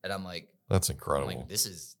 Wow. And I'm like, that's incredible. I'm like, this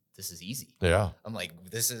is easy. Yeah. I'm like,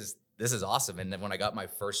 this is awesome. And then when I got my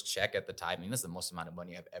first check at the time, this is the most amount of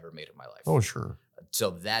money I've ever made in my life. Oh, sure.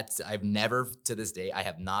 So I've never, to this day, I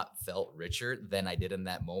have not felt richer than I did in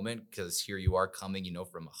that moment, because here you are coming,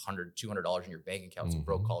 from $100, $200 in your bank account as a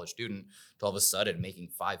broke college student to all of a sudden making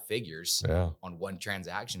 5 figures on one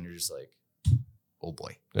transaction. You're just like, oh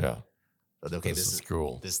boy. Yeah. Okay, this is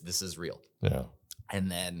cool. This is real. Yeah. And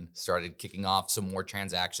then started kicking off some more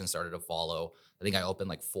transactions, started to follow. I think I opened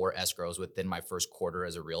like 4 escrows within my first quarter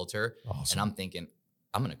as a realtor. Awesome. And I'm thinking,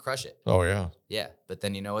 I'm going to crush it. Oh, yeah. Yeah. But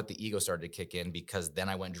then you know what? The ego started to kick in, because then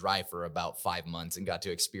I went dry for about 5 months and got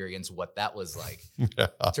to experience what that was like. Yeah.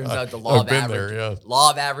 Turns out the law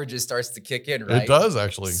of averages starts to kick in, right? It does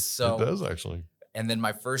actually. And then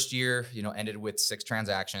my first year, ended with 6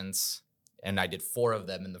 transactions, and I did 4 of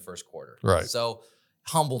them in the first quarter. Right. So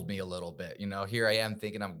humbled me a little bit. Here I am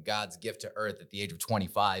thinking I'm God's gift to earth at the age of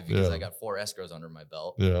 25 because I got 4 escrows under my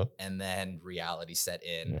belt. Yeah. And then reality set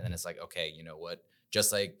in. And then it's like, okay, you know what?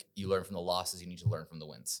 Just like you learn from the losses, you need to learn from the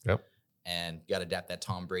wins. Yep. And you got to adapt that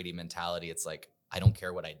Tom Brady mentality. It's like, I don't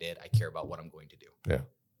care what I did. I care about what I'm going to do. Yeah.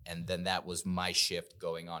 And then that was my shift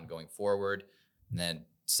going forward. And then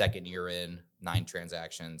second year in, 9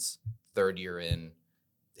 transactions. Third year in,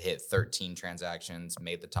 hit 13 transactions,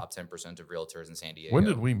 made the top 10% of realtors in San Diego. When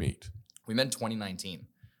did we meet? We met in 2019.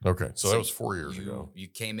 Okay. So that was 4 years ago. You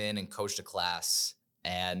came in and coached a class,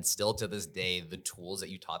 and still to this day, the tools that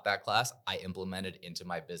you taught that class, I implemented into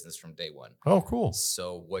my business from day one. Oh, cool.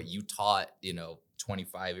 So what you taught,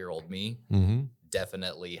 25-year-old me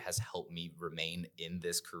definitely has helped me remain in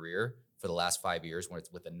this career for the last 5 years, when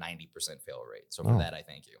it's with a 90% fail rate. So for that, I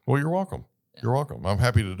thank you. Well, you're welcome. Yeah. You're welcome. I'm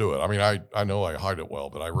happy to do it. I mean, I know I hide it well,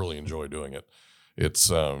 but I really enjoy doing it.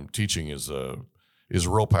 It's teaching is a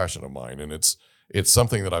real passion of mine, and it's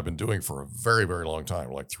something that I've been doing for a very, very long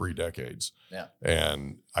time, like 3 decades. Yeah.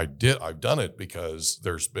 And I've done it because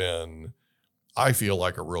there's been, I feel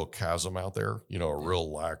like, a real chasm out there, a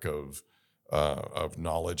real lack of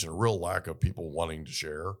knowledge and a real lack of people wanting to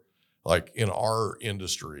share. Like in our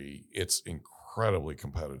industry, it's incredibly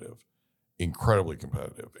competitive. And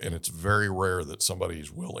it's very rare that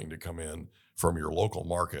somebody's willing to come in from your local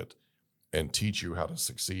market and teach you how to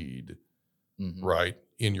succeed, right,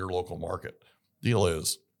 in your local market. Deal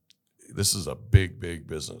is, this is a big, big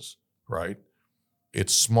business, right?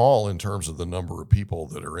 It's small in terms of the number of people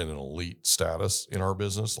that are in an elite status in our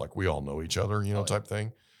business. Like, we all know each other, type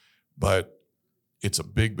thing. But it's a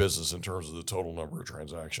big business in terms of the total number of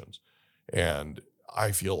transactions. And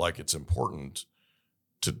I feel like it's important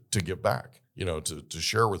to give back, to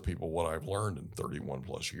share with people what I've learned in 31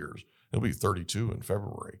 plus years. It'll be 32 in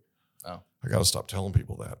February. Oh. I got to stop telling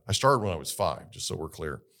people that. I started when I was 5, just so we're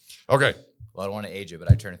clear. Okay. Well, I don't want to age you,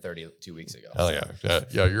 but I turned 30 2 weeks ago. Hell yeah.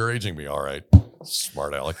 Yeah, you're aging me all right.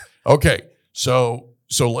 Smart aleck. Okay. So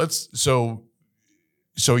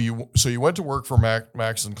you went to work for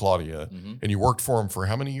Max and Claudia, and you worked for them for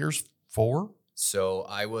how many years? 4? So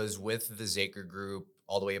I was with the Zaker Group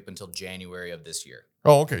all the way up until January of this year.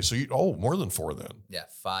 Oh, okay. So more than 4 then. Yeah,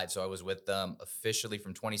 5. So I was with them officially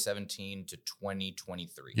from 2017 to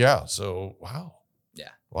 2023. Yeah. So, wow. Yeah.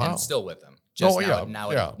 Wow. And still with them. Just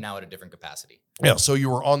now at a different capacity. Yeah. So you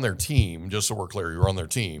were on their team, just so we're clear, you were on their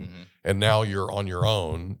team, and now you're on your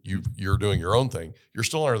own. You're doing your own thing. You're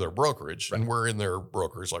still under their brokerage, and we're in their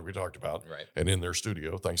brokers, like we talked about, and in their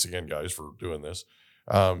studio. Thanks again, guys, for doing this.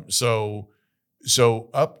 So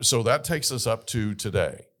that takes us up to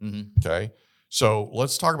today. Okay. So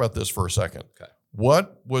let's talk about this for a second. Okay.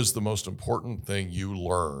 What was the most important thing you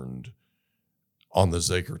learned on the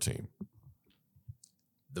Zaker team?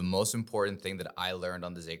 The most important thing that I learned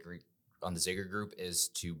on the Zaker Group is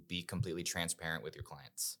to be completely transparent with your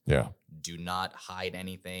clients. Yeah. Do not hide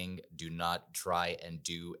anything. Do not try and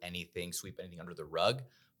do anything, sweep anything under the rug,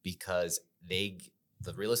 because the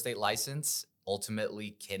real estate license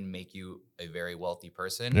ultimately can make you a very wealthy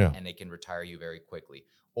person, and it can retire you very quickly.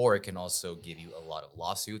 Or it can also give you a lot of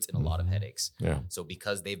lawsuits and a lot of headaches. Yeah. So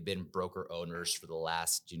because they've been broker owners for the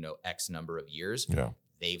last, X number of years,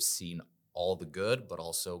 they've seen all the good, but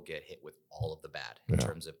also get hit with all of the bad in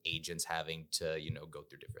terms of agents having to, go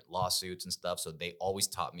through different lawsuits and stuff. So they always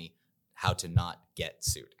taught me, how to not get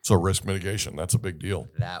sued. So risk mitigation, that's a big deal.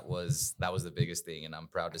 That was the biggest thing. And I'm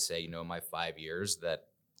proud to say, in my 5 years, that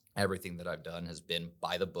everything that I've done has been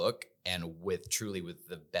by the book and with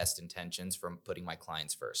the best intentions from putting my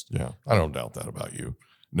clients first. Yeah, I don't doubt that about you.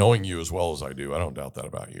 Knowing you as well as I do, I don't doubt that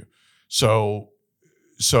about you. So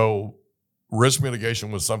risk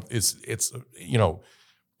mitigation was something, it's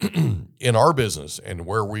in our business and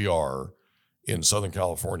where we are in Southern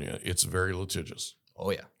California, it's very litigious.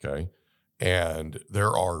 Oh, yeah. Okay. And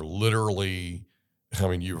there are literally,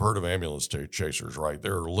 you've heard of ambulance chasers, right?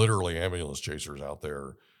 There are literally ambulance chasers out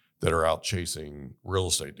there that are out chasing real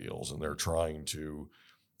estate deals, and they're trying to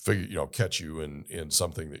catch you in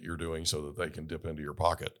something that you're doing so that they can dip into your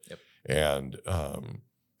pocket. Yep. And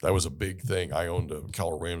that was a big thing. I owned a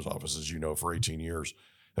Keller Williams office, as you know, for 18 years.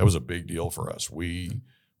 That was a big deal for us. We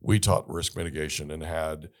taught risk mitigation and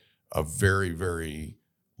had a very, very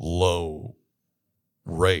low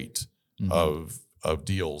rate of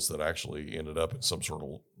deals that actually ended up in some sort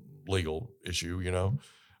of legal issue,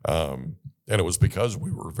 and it was because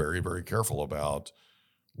we were very, very careful about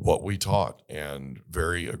what we taught and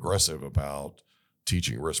very aggressive about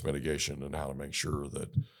teaching risk mitigation and how to make sure that,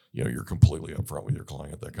 you're completely upfront with your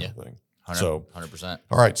client, that kind of thing. 100%.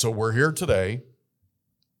 All right. So we're here today,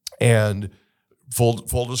 and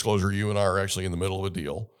full disclosure, you and I are actually in the middle of a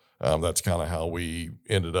deal. That's kind of how we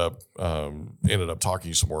ended up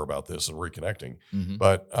talking some more about this and reconnecting. Mm-hmm.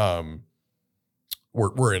 But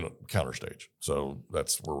we're in a counter stage, so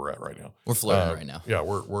that's where we're at right now. We're flirting right now. Yeah,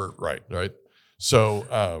 we're right. So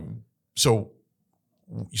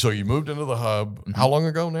you moved into the hub. Mm-hmm. How long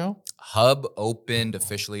ago now? Hub opened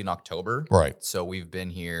officially in October. Right. So we've been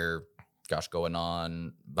here, going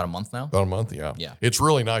on about a month now. About a month, yeah. Yeah. It's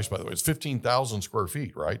really nice, by the way. It's 15,000 square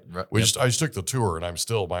feet, right? I just took the tour, and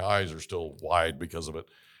my eyes are still wide because of it.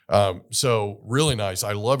 So really nice.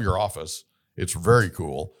 I love your office. It's very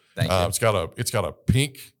cool. Thank you. It's got a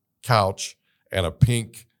pink couch and a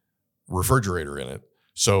pink refrigerator in it.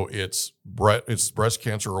 So it's Breast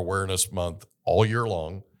Cancer Awareness Month all year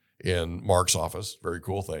long in Marc's office. Very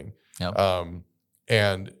cool thing. Yep.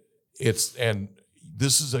 And this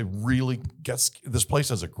place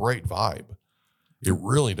has a great vibe. It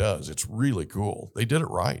really does. It's really cool. They did it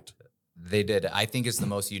right. They did. I think it's the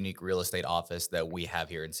most unique real estate office that we have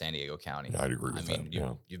here in San Diego County. Yeah, I'd agree with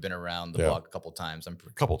that. You've been around the block a couple times. A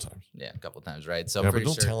couple times. Yeah, a couple times, right? So but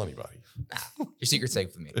don't tell anybody. Your secret's safe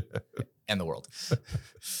with me and the world.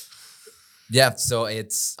 Yeah, so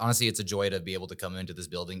it's a joy to be able to come into this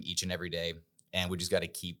building each and every day. And we just got to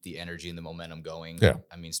keep the energy and the momentum going. Yeah.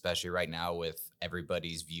 Especially right now with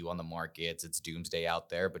everybody's view on the markets, it's doomsday out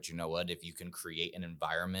there. But you know what? If you can create an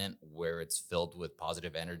environment where it's filled with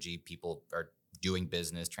positive energy, people are doing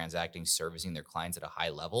business, transacting, servicing their clients at a high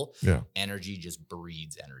level, energy just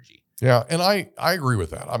breeds energy. Yeah, and I agree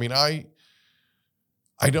with that. I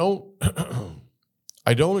don't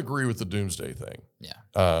I don't agree with the doomsday thing. Yeah.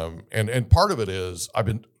 And part of it is I've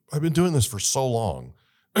been doing this for so long.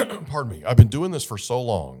 Pardon me. I've been doing this for so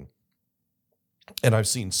long, and I've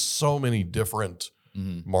seen so many different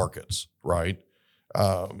markets, right?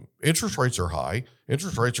 Interest rates are high.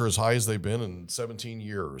 Interest rates are as high as they've been in 17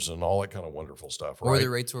 years and all that kind of wonderful stuff, right? What were the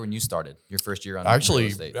rates when you started your first year on real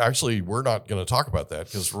estate? Actually, we're not going to talk about that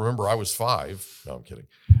because remember, I was 5. No, I'm kidding.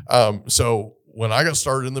 So when I got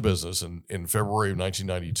started in the business in February of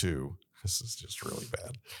 1992, this is just really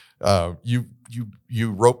bad. You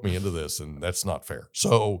roped me into this, and that's not fair.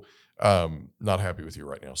 So, not happy with you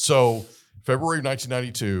right now. So, February of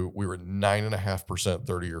 1992, we were at 9.5%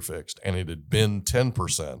 30-year fixed, and it had been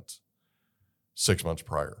 10% 6 months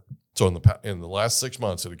prior. So, in the last 6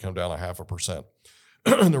 months, it had come down 0.5%.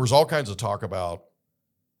 And there was all kinds of talk about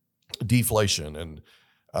deflation, and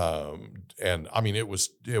it was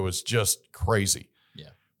just crazy.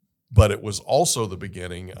 But it was also the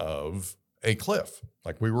beginning of a cliff.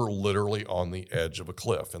 Like we were literally on the edge of a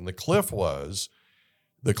cliff. And the cliff was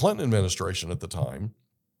the Clinton administration at the time,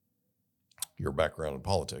 your background in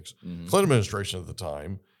politics, Clinton administration at the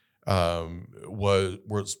time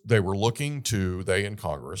they in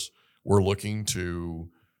Congress were looking to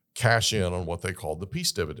cash in on what they called the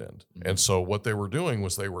peace dividend. And so what they were doing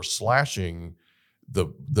was they were slashing the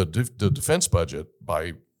defense budget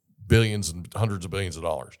by billions and hundreds of billions of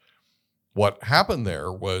dollars. What happened there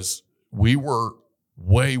was we were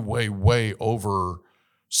way, way, way over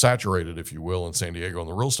saturated, if you will, in San Diego in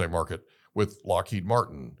the real estate market with Lockheed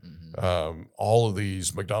Martin, all of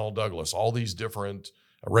these McDonnell Douglas, all these different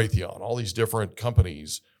Raytheon, all these different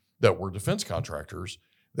companies that were defense contractors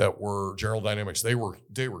that were General Dynamics. They were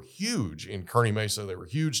huge in Kearny Mesa. They were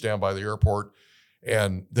huge down by the airport.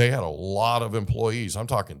 And they had a lot of employees. I'm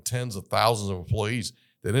talking tens of thousands of employees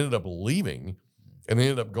that ended up leaving, and they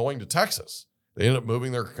ended up going to Texas. They ended up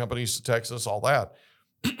moving their companies to Texas, all that,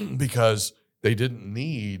 because they didn't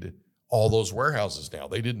need all those warehouses now.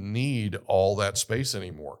 They didn't need all that space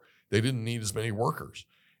anymore. They didn't need as many workers.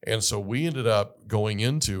 And so we ended up going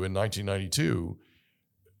into, in 1992,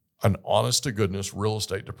 an honest-to-goodness real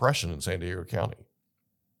estate depression in San Diego County.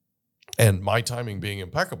 And my timing being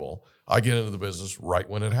impeccable, I get into the business right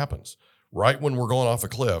when it happens. Right when we're going off a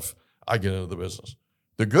cliff, I get into the business.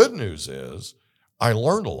 The good news is I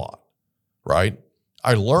learned a lot, right?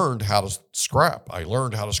 I learned how to scrap. I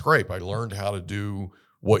learned how to scrape. I learned how to do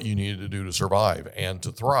what you needed to do to survive and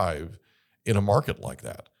to thrive in a market like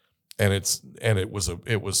that. And it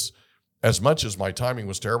was as much as my timing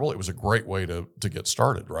was terrible, it was a great way to get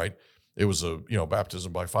started, right? It was a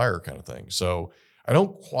baptism by fire kind of thing. So I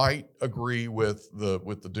don't quite agree with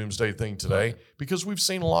the doomsday thing today because we've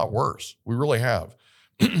seen a lot worse. We really have.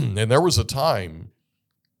 And there was a time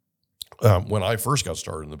when I first got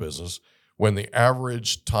started in the business when the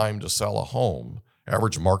average time to sell a home,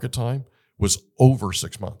 average market time, was over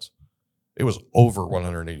 6 months. It was over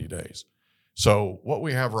 180 days. So what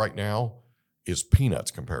we have right now is peanuts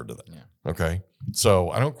compared to that. Yeah. Okay. So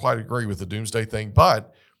I don't quite agree with the doomsday thing,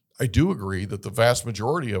 but I do agree that the vast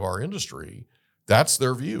majority of our industry, that's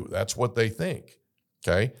their view. That's what they think.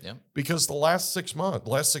 Okay. Yeah. Because the last 6 months,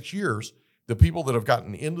 the last 6 years, the people that have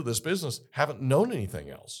gotten into this business haven't known anything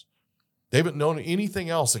else. They haven't known anything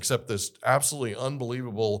else except this absolutely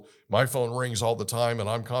unbelievable, my phone rings all the time and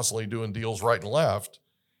I'm constantly doing deals right and left.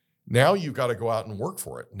 Now you've got to go out and work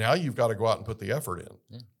for it. Now you've got to go out and put the effort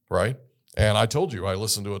in, right? And I told you, I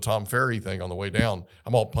listened to a Tom Ferry thing on the way down.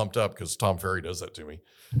 I'm all pumped up because Tom Ferry does that to me.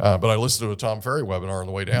 But I listened to a Tom Ferry webinar on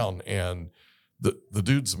the way down, and the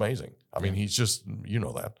dude's amazing. I mean, he's just,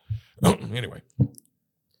 that. Anyway,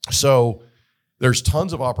 so there's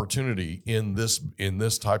tons of opportunity in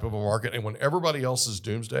this type of a market. And when everybody else is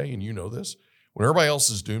doomsday, and you know this, when everybody else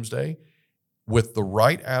is doomsday, with the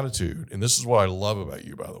right attitude, and this is what I love about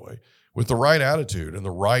you, by the way, with the right attitude and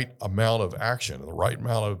the right amount of action and the right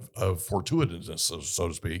amount of fortuitousness, so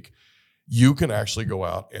to speak, you can actually go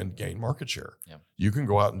out and gain market share. Yeah. You can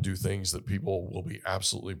go out and do things that people will be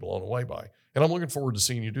absolutely blown away by. And I'm looking forward to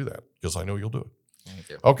seeing you do that because I know you'll do it. Thank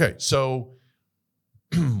you. Okay, so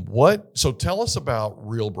so tell us about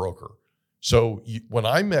Real Broker. So when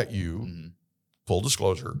I met you, full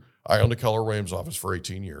disclosure, I owned a Keller Williams office for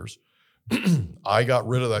 18 years. I got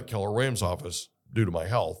rid of that Keller Williams office due to my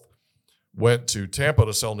health, went to Tampa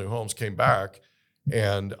to sell new homes, came back,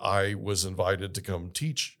 and I was invited to come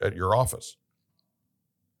teach at your office.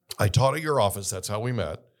 I taught at your office. That's how we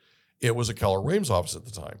met. It was a Keller Williams office at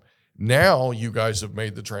the time. Now you guys have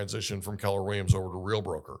made the transition from Keller Williams over to Real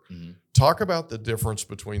Broker. Mm-hmm. Talk about the difference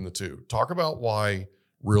between the two. Talk about why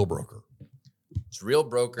Real Broker. It's Real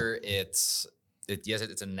Broker. Yes,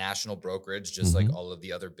 it's a national brokerage, just like all of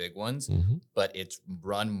the other big ones, but it's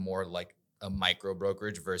run more like a micro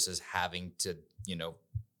brokerage versus having to,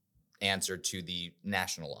 answer to the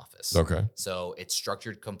national office. Okay. So it's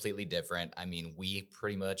structured completely different. I mean, we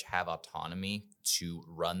pretty much have autonomy to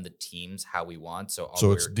run the teams how we want. So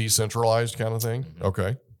it's decentralized kind of thing. Mm-hmm.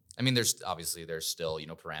 Okay. I mean, there's still,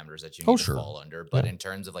 parameters that you need to fall under, but in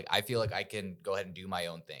terms of I feel like I can go ahead and do my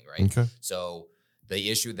own thing. Right. Okay. So the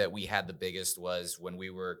issue that we had the biggest was when we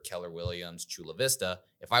were Keller Williams, Chula Vista.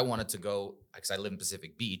 If I wanted to go, because I live in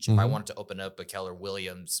Pacific Beach, if I wanted to open up a Keller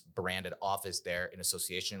Williams branded office there in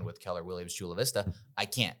association with Keller Williams, Chula Vista, I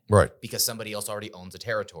can't. Right. Because somebody else already owns a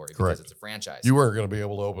territory. Correct. Because it's a franchise. You weren't going to be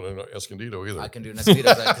able to open an Escondido either. I can do an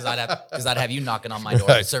Escondido because I'd have you knocking on my door.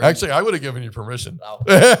 Right. Actually, I would have given you permission. Oh.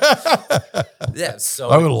 Yeah. So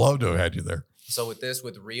I would have loved to have had you there. So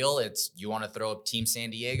with Real, it's you want to throw up Team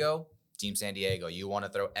San Diego. You want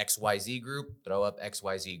to throw XYZ group, throw up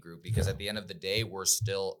XYZ group, because at the end of the day, we're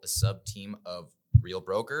still a sub team of Real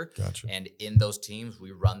Broker. Gotcha. And in those teams,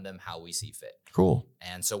 we run them how we see fit. Cool.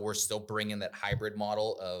 And so we're still bringing that hybrid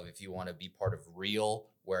model of if you want to be part of Real,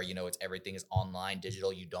 where, everything is online,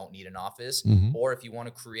 digital, you don't need an office. Or if you want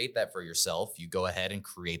to create that for yourself, you go ahead and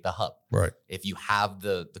create the hub. Right. If you have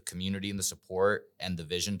the community and the support and the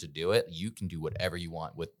vision to do it, you can do whatever you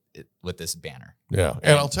want with this banner. Yeah.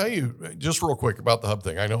 And I'll tell you just real quick about the hub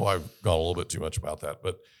thing. I know I've gone a little bit too much about that,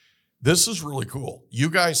 but this is really cool. You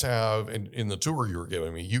guys have, in the tour you were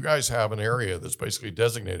giving me, you guys have an area that's basically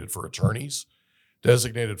designated for attorneys,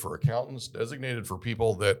 designated for accountants, designated for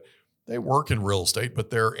people that they work in real estate, but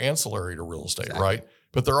they're ancillary to real estate, exactly. Right?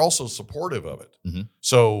 But they're also supportive of it. Mm-hmm.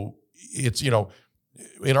 So it's,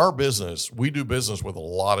 in our business, we do business with a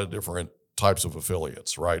lot of different types of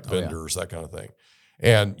affiliates, right? Vendors, that kind of thing.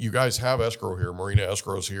 And you guys have escrow here, Marina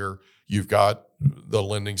Escrow's here. You've got the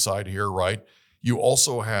lending side here, right? You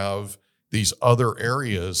also have these other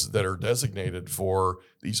areas that are designated for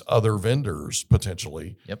these other vendors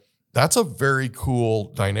potentially. Yep. That's a very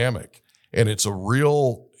cool dynamic. And it's a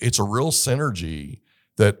real synergy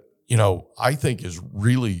that, I think is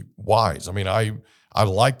really wise. I mean, I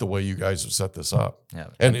like the way you guys have set this up. Yeah.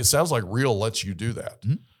 And it sounds like Real lets you do that,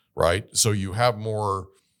 right? So you have more,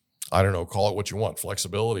 I don't know, call it what you want,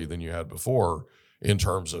 flexibility than you had before in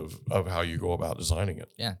terms of how you go about designing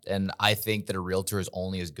it. Yeah. And I think that a realtor is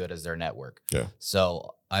only as good as their network. Yeah.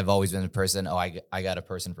 So I've always been a person, I got a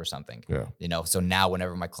person for something. Yeah. So now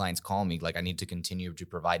whenever my clients call me, like I need to continue to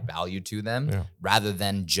provide value to them rather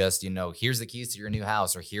than just, here's the keys to your new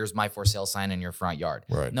house or here's my for sale sign in your front yard.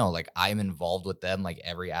 Right. No, like I'm involved with them like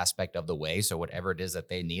every aspect of the way. So whatever it is that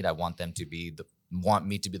they need, I want them to want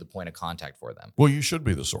me to be the point of contact for them. Well, you should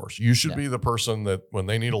be the source. You should be the person that when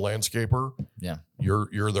they need a landscaper,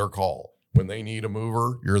 you're their call. When they need a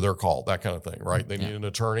mover, you're their call. That kind of thing, right? They need an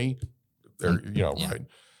attorney, right?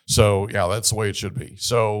 So that's the way it should be.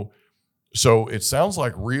 So it sounds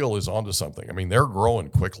like Real is onto something. I mean, they're growing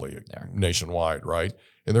quickly nationwide, right?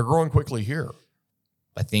 And they're growing quickly here.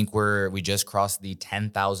 I think we just crossed the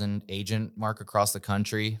 10,000 agent mark across the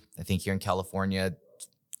country. I think here in California,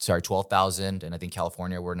 12,000. And I think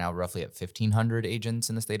California, we're now roughly at 1,500 agents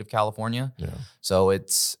in the state of California. Yeah. So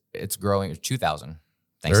it's growing. 2,000.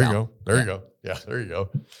 Thanks. There you go. There you go. Yeah, there you go.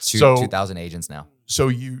 2,000 agents now. So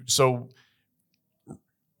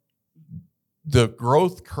the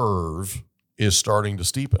growth curve is starting to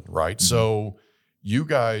steepen, right? Mm-hmm. So you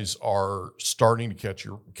guys are starting to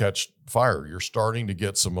catch fire. You're starting to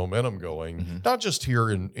get some momentum going, not just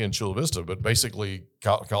here in Chula Vista, but basically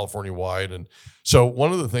California wide. And so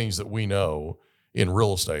one of the things that we know in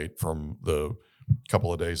real estate from the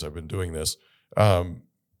couple of days I've been doing this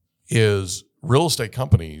is real estate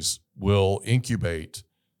companies will incubate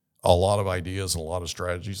a lot of ideas and a lot of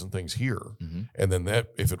strategies and things here. Mm-hmm. And then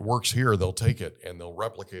that if it works here, they'll take it and they'll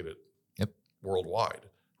replicate it worldwide,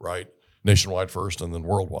 right? Nationwide first and then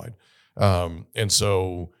worldwide. And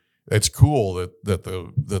so it's cool that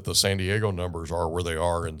the San Diego numbers are where they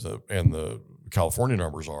are and the California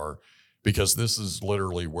numbers are, because this is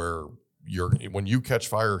literally where when you catch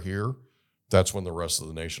fire here, that's when the rest of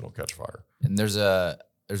the nation will catch fire. And there's a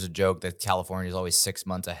joke that California is always 6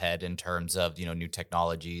 months ahead in terms of, new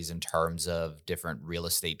technologies, in terms of different real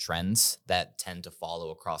estate trends that tend to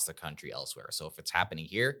follow across the country elsewhere. So if it's happening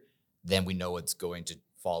here, then we know it's going to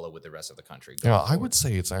follow with the rest of the country. Yeah, I would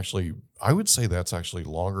say that's actually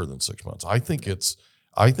longer than 6 months. I think it's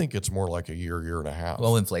more like a year and a half.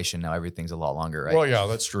 Well, inflation now, everything's a lot longer, right? Well, yeah,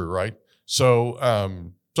 that's true, right? So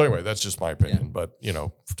anyway, that's just my opinion, but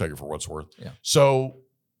take it for what's worth. Yeah.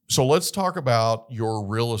 So let's talk about your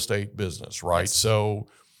real estate business, right? Yes. So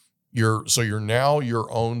you're now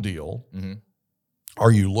your own deal. Mm-hmm.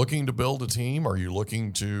 Are you looking to build a team? Are you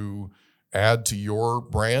looking to add to your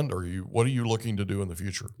brand? What are you looking to do in the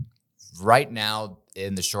future? Right now,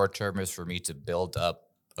 in the short term, is for me to build up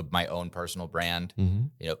my own personal brand.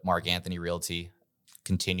 Mm-hmm. Marc Anthony Realty,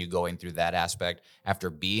 continue going through that aspect. After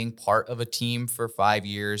being part of a team for 5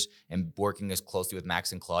 years and working as closely with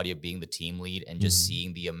Max and Claudia, being the team lead and just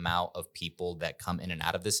seeing the amount of people that come in and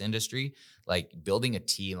out of this industry, like building a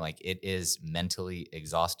team, like it is mentally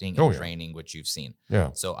exhausting and draining, which you've seen.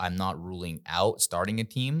 Yeah. So I'm not ruling out starting a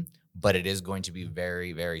team, but it is going to be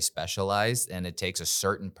very, very specialized. And it takes a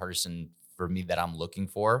certain person for me that I'm looking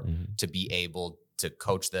for to be able to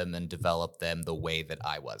coach them and develop them the way that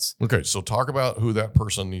I was. Okay. So talk about who that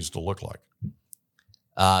person needs to look like.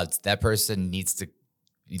 That person needs to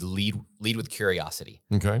lead with curiosity.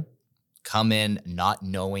 Okay. Come in not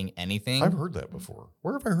knowing anything. I've heard that before.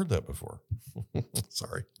 Where have I heard that before?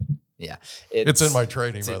 Sorry. Yeah. It's in my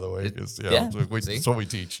training, by the way. That's what we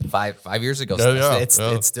teach. 5 years ago.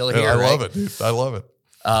 It's still here. I love it, dude. I love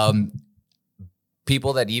it.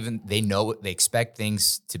 People that they expect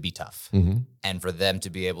things to be tough, and for them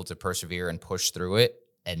to be able to persevere and push through it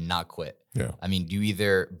and not quit. Yeah. I mean, you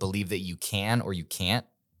either believe that you can or you can't.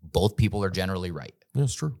 Both people are generally right.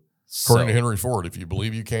 That's true. According to Henry Ford, if you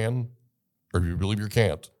believe you can or if you believe you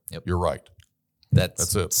can't, you're right.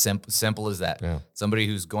 That's it. Simple as that. Yeah. Somebody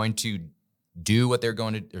who's going to do what they're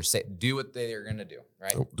going to, or do what they're going to do,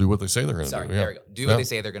 right? Oh, do what they say they're going to do. Sorry, there we go. Do what they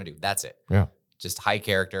say they're going to do. That's it. Yeah. Just high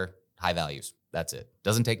character, high values. That's it.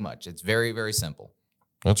 Doesn't take much. It's very, very simple.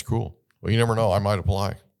 That's cool. Well, you never know. I might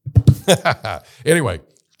apply. Anyway,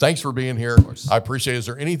 thanks for being here. I appreciate it. Is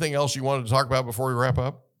there anything else you wanted to talk about before we wrap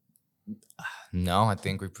up? No, I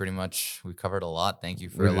think we covered a lot. Thank you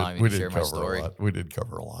for allowing me to share my story. We did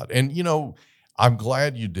cover a lot. And, I'm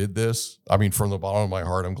glad you did this. I mean, from the bottom of my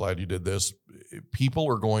heart, I'm glad you did this. People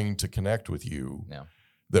are going to connect with you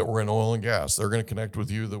that were in oil and gas. They're going to connect with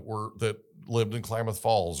you that lived in Klamath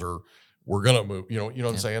Falls, or we're going to move, you know what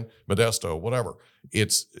I'm saying? Modesto, whatever.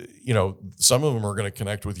 It's, some of them are going to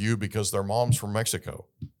connect with you because their mom's from Mexico.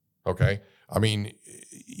 Okay. I mean,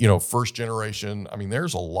 first generation, I mean,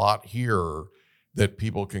 there's a lot here that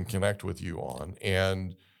people can connect with you on.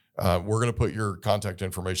 And we're going to put your contact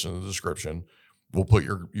information in the description. We'll put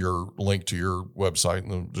your link to your website in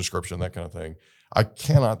the description, that kind of thing. I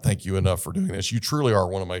cannot thank you enough for doing this. You truly are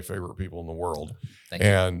one of my favorite people in the world. Thank you.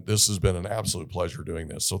 And this has been an absolute pleasure doing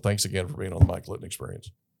this. So thanks again for being on the Mike Litton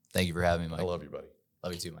Experience. Thank you for having me, Mike. I love you, buddy.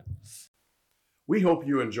 Love you too, Mike. We hope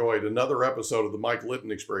you enjoyed another episode of the Mike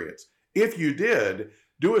Litton Experience. If you did,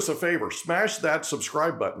 do us a favor, smash that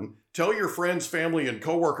subscribe button, tell your friends, family, and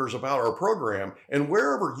coworkers about our program, and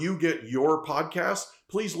wherever you get your podcasts,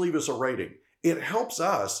 please leave us a rating. It helps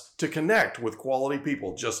us to connect with quality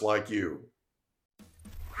people just like you.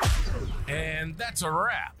 And that's a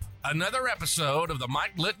wrap. Another episode of the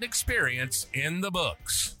Mike Litton Experience in the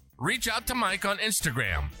books. Reach out to Mike on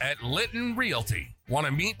Instagram at Litton Realty. Want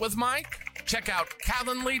to meet with Mike? Check out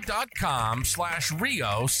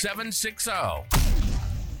Calendly.com/Rio760.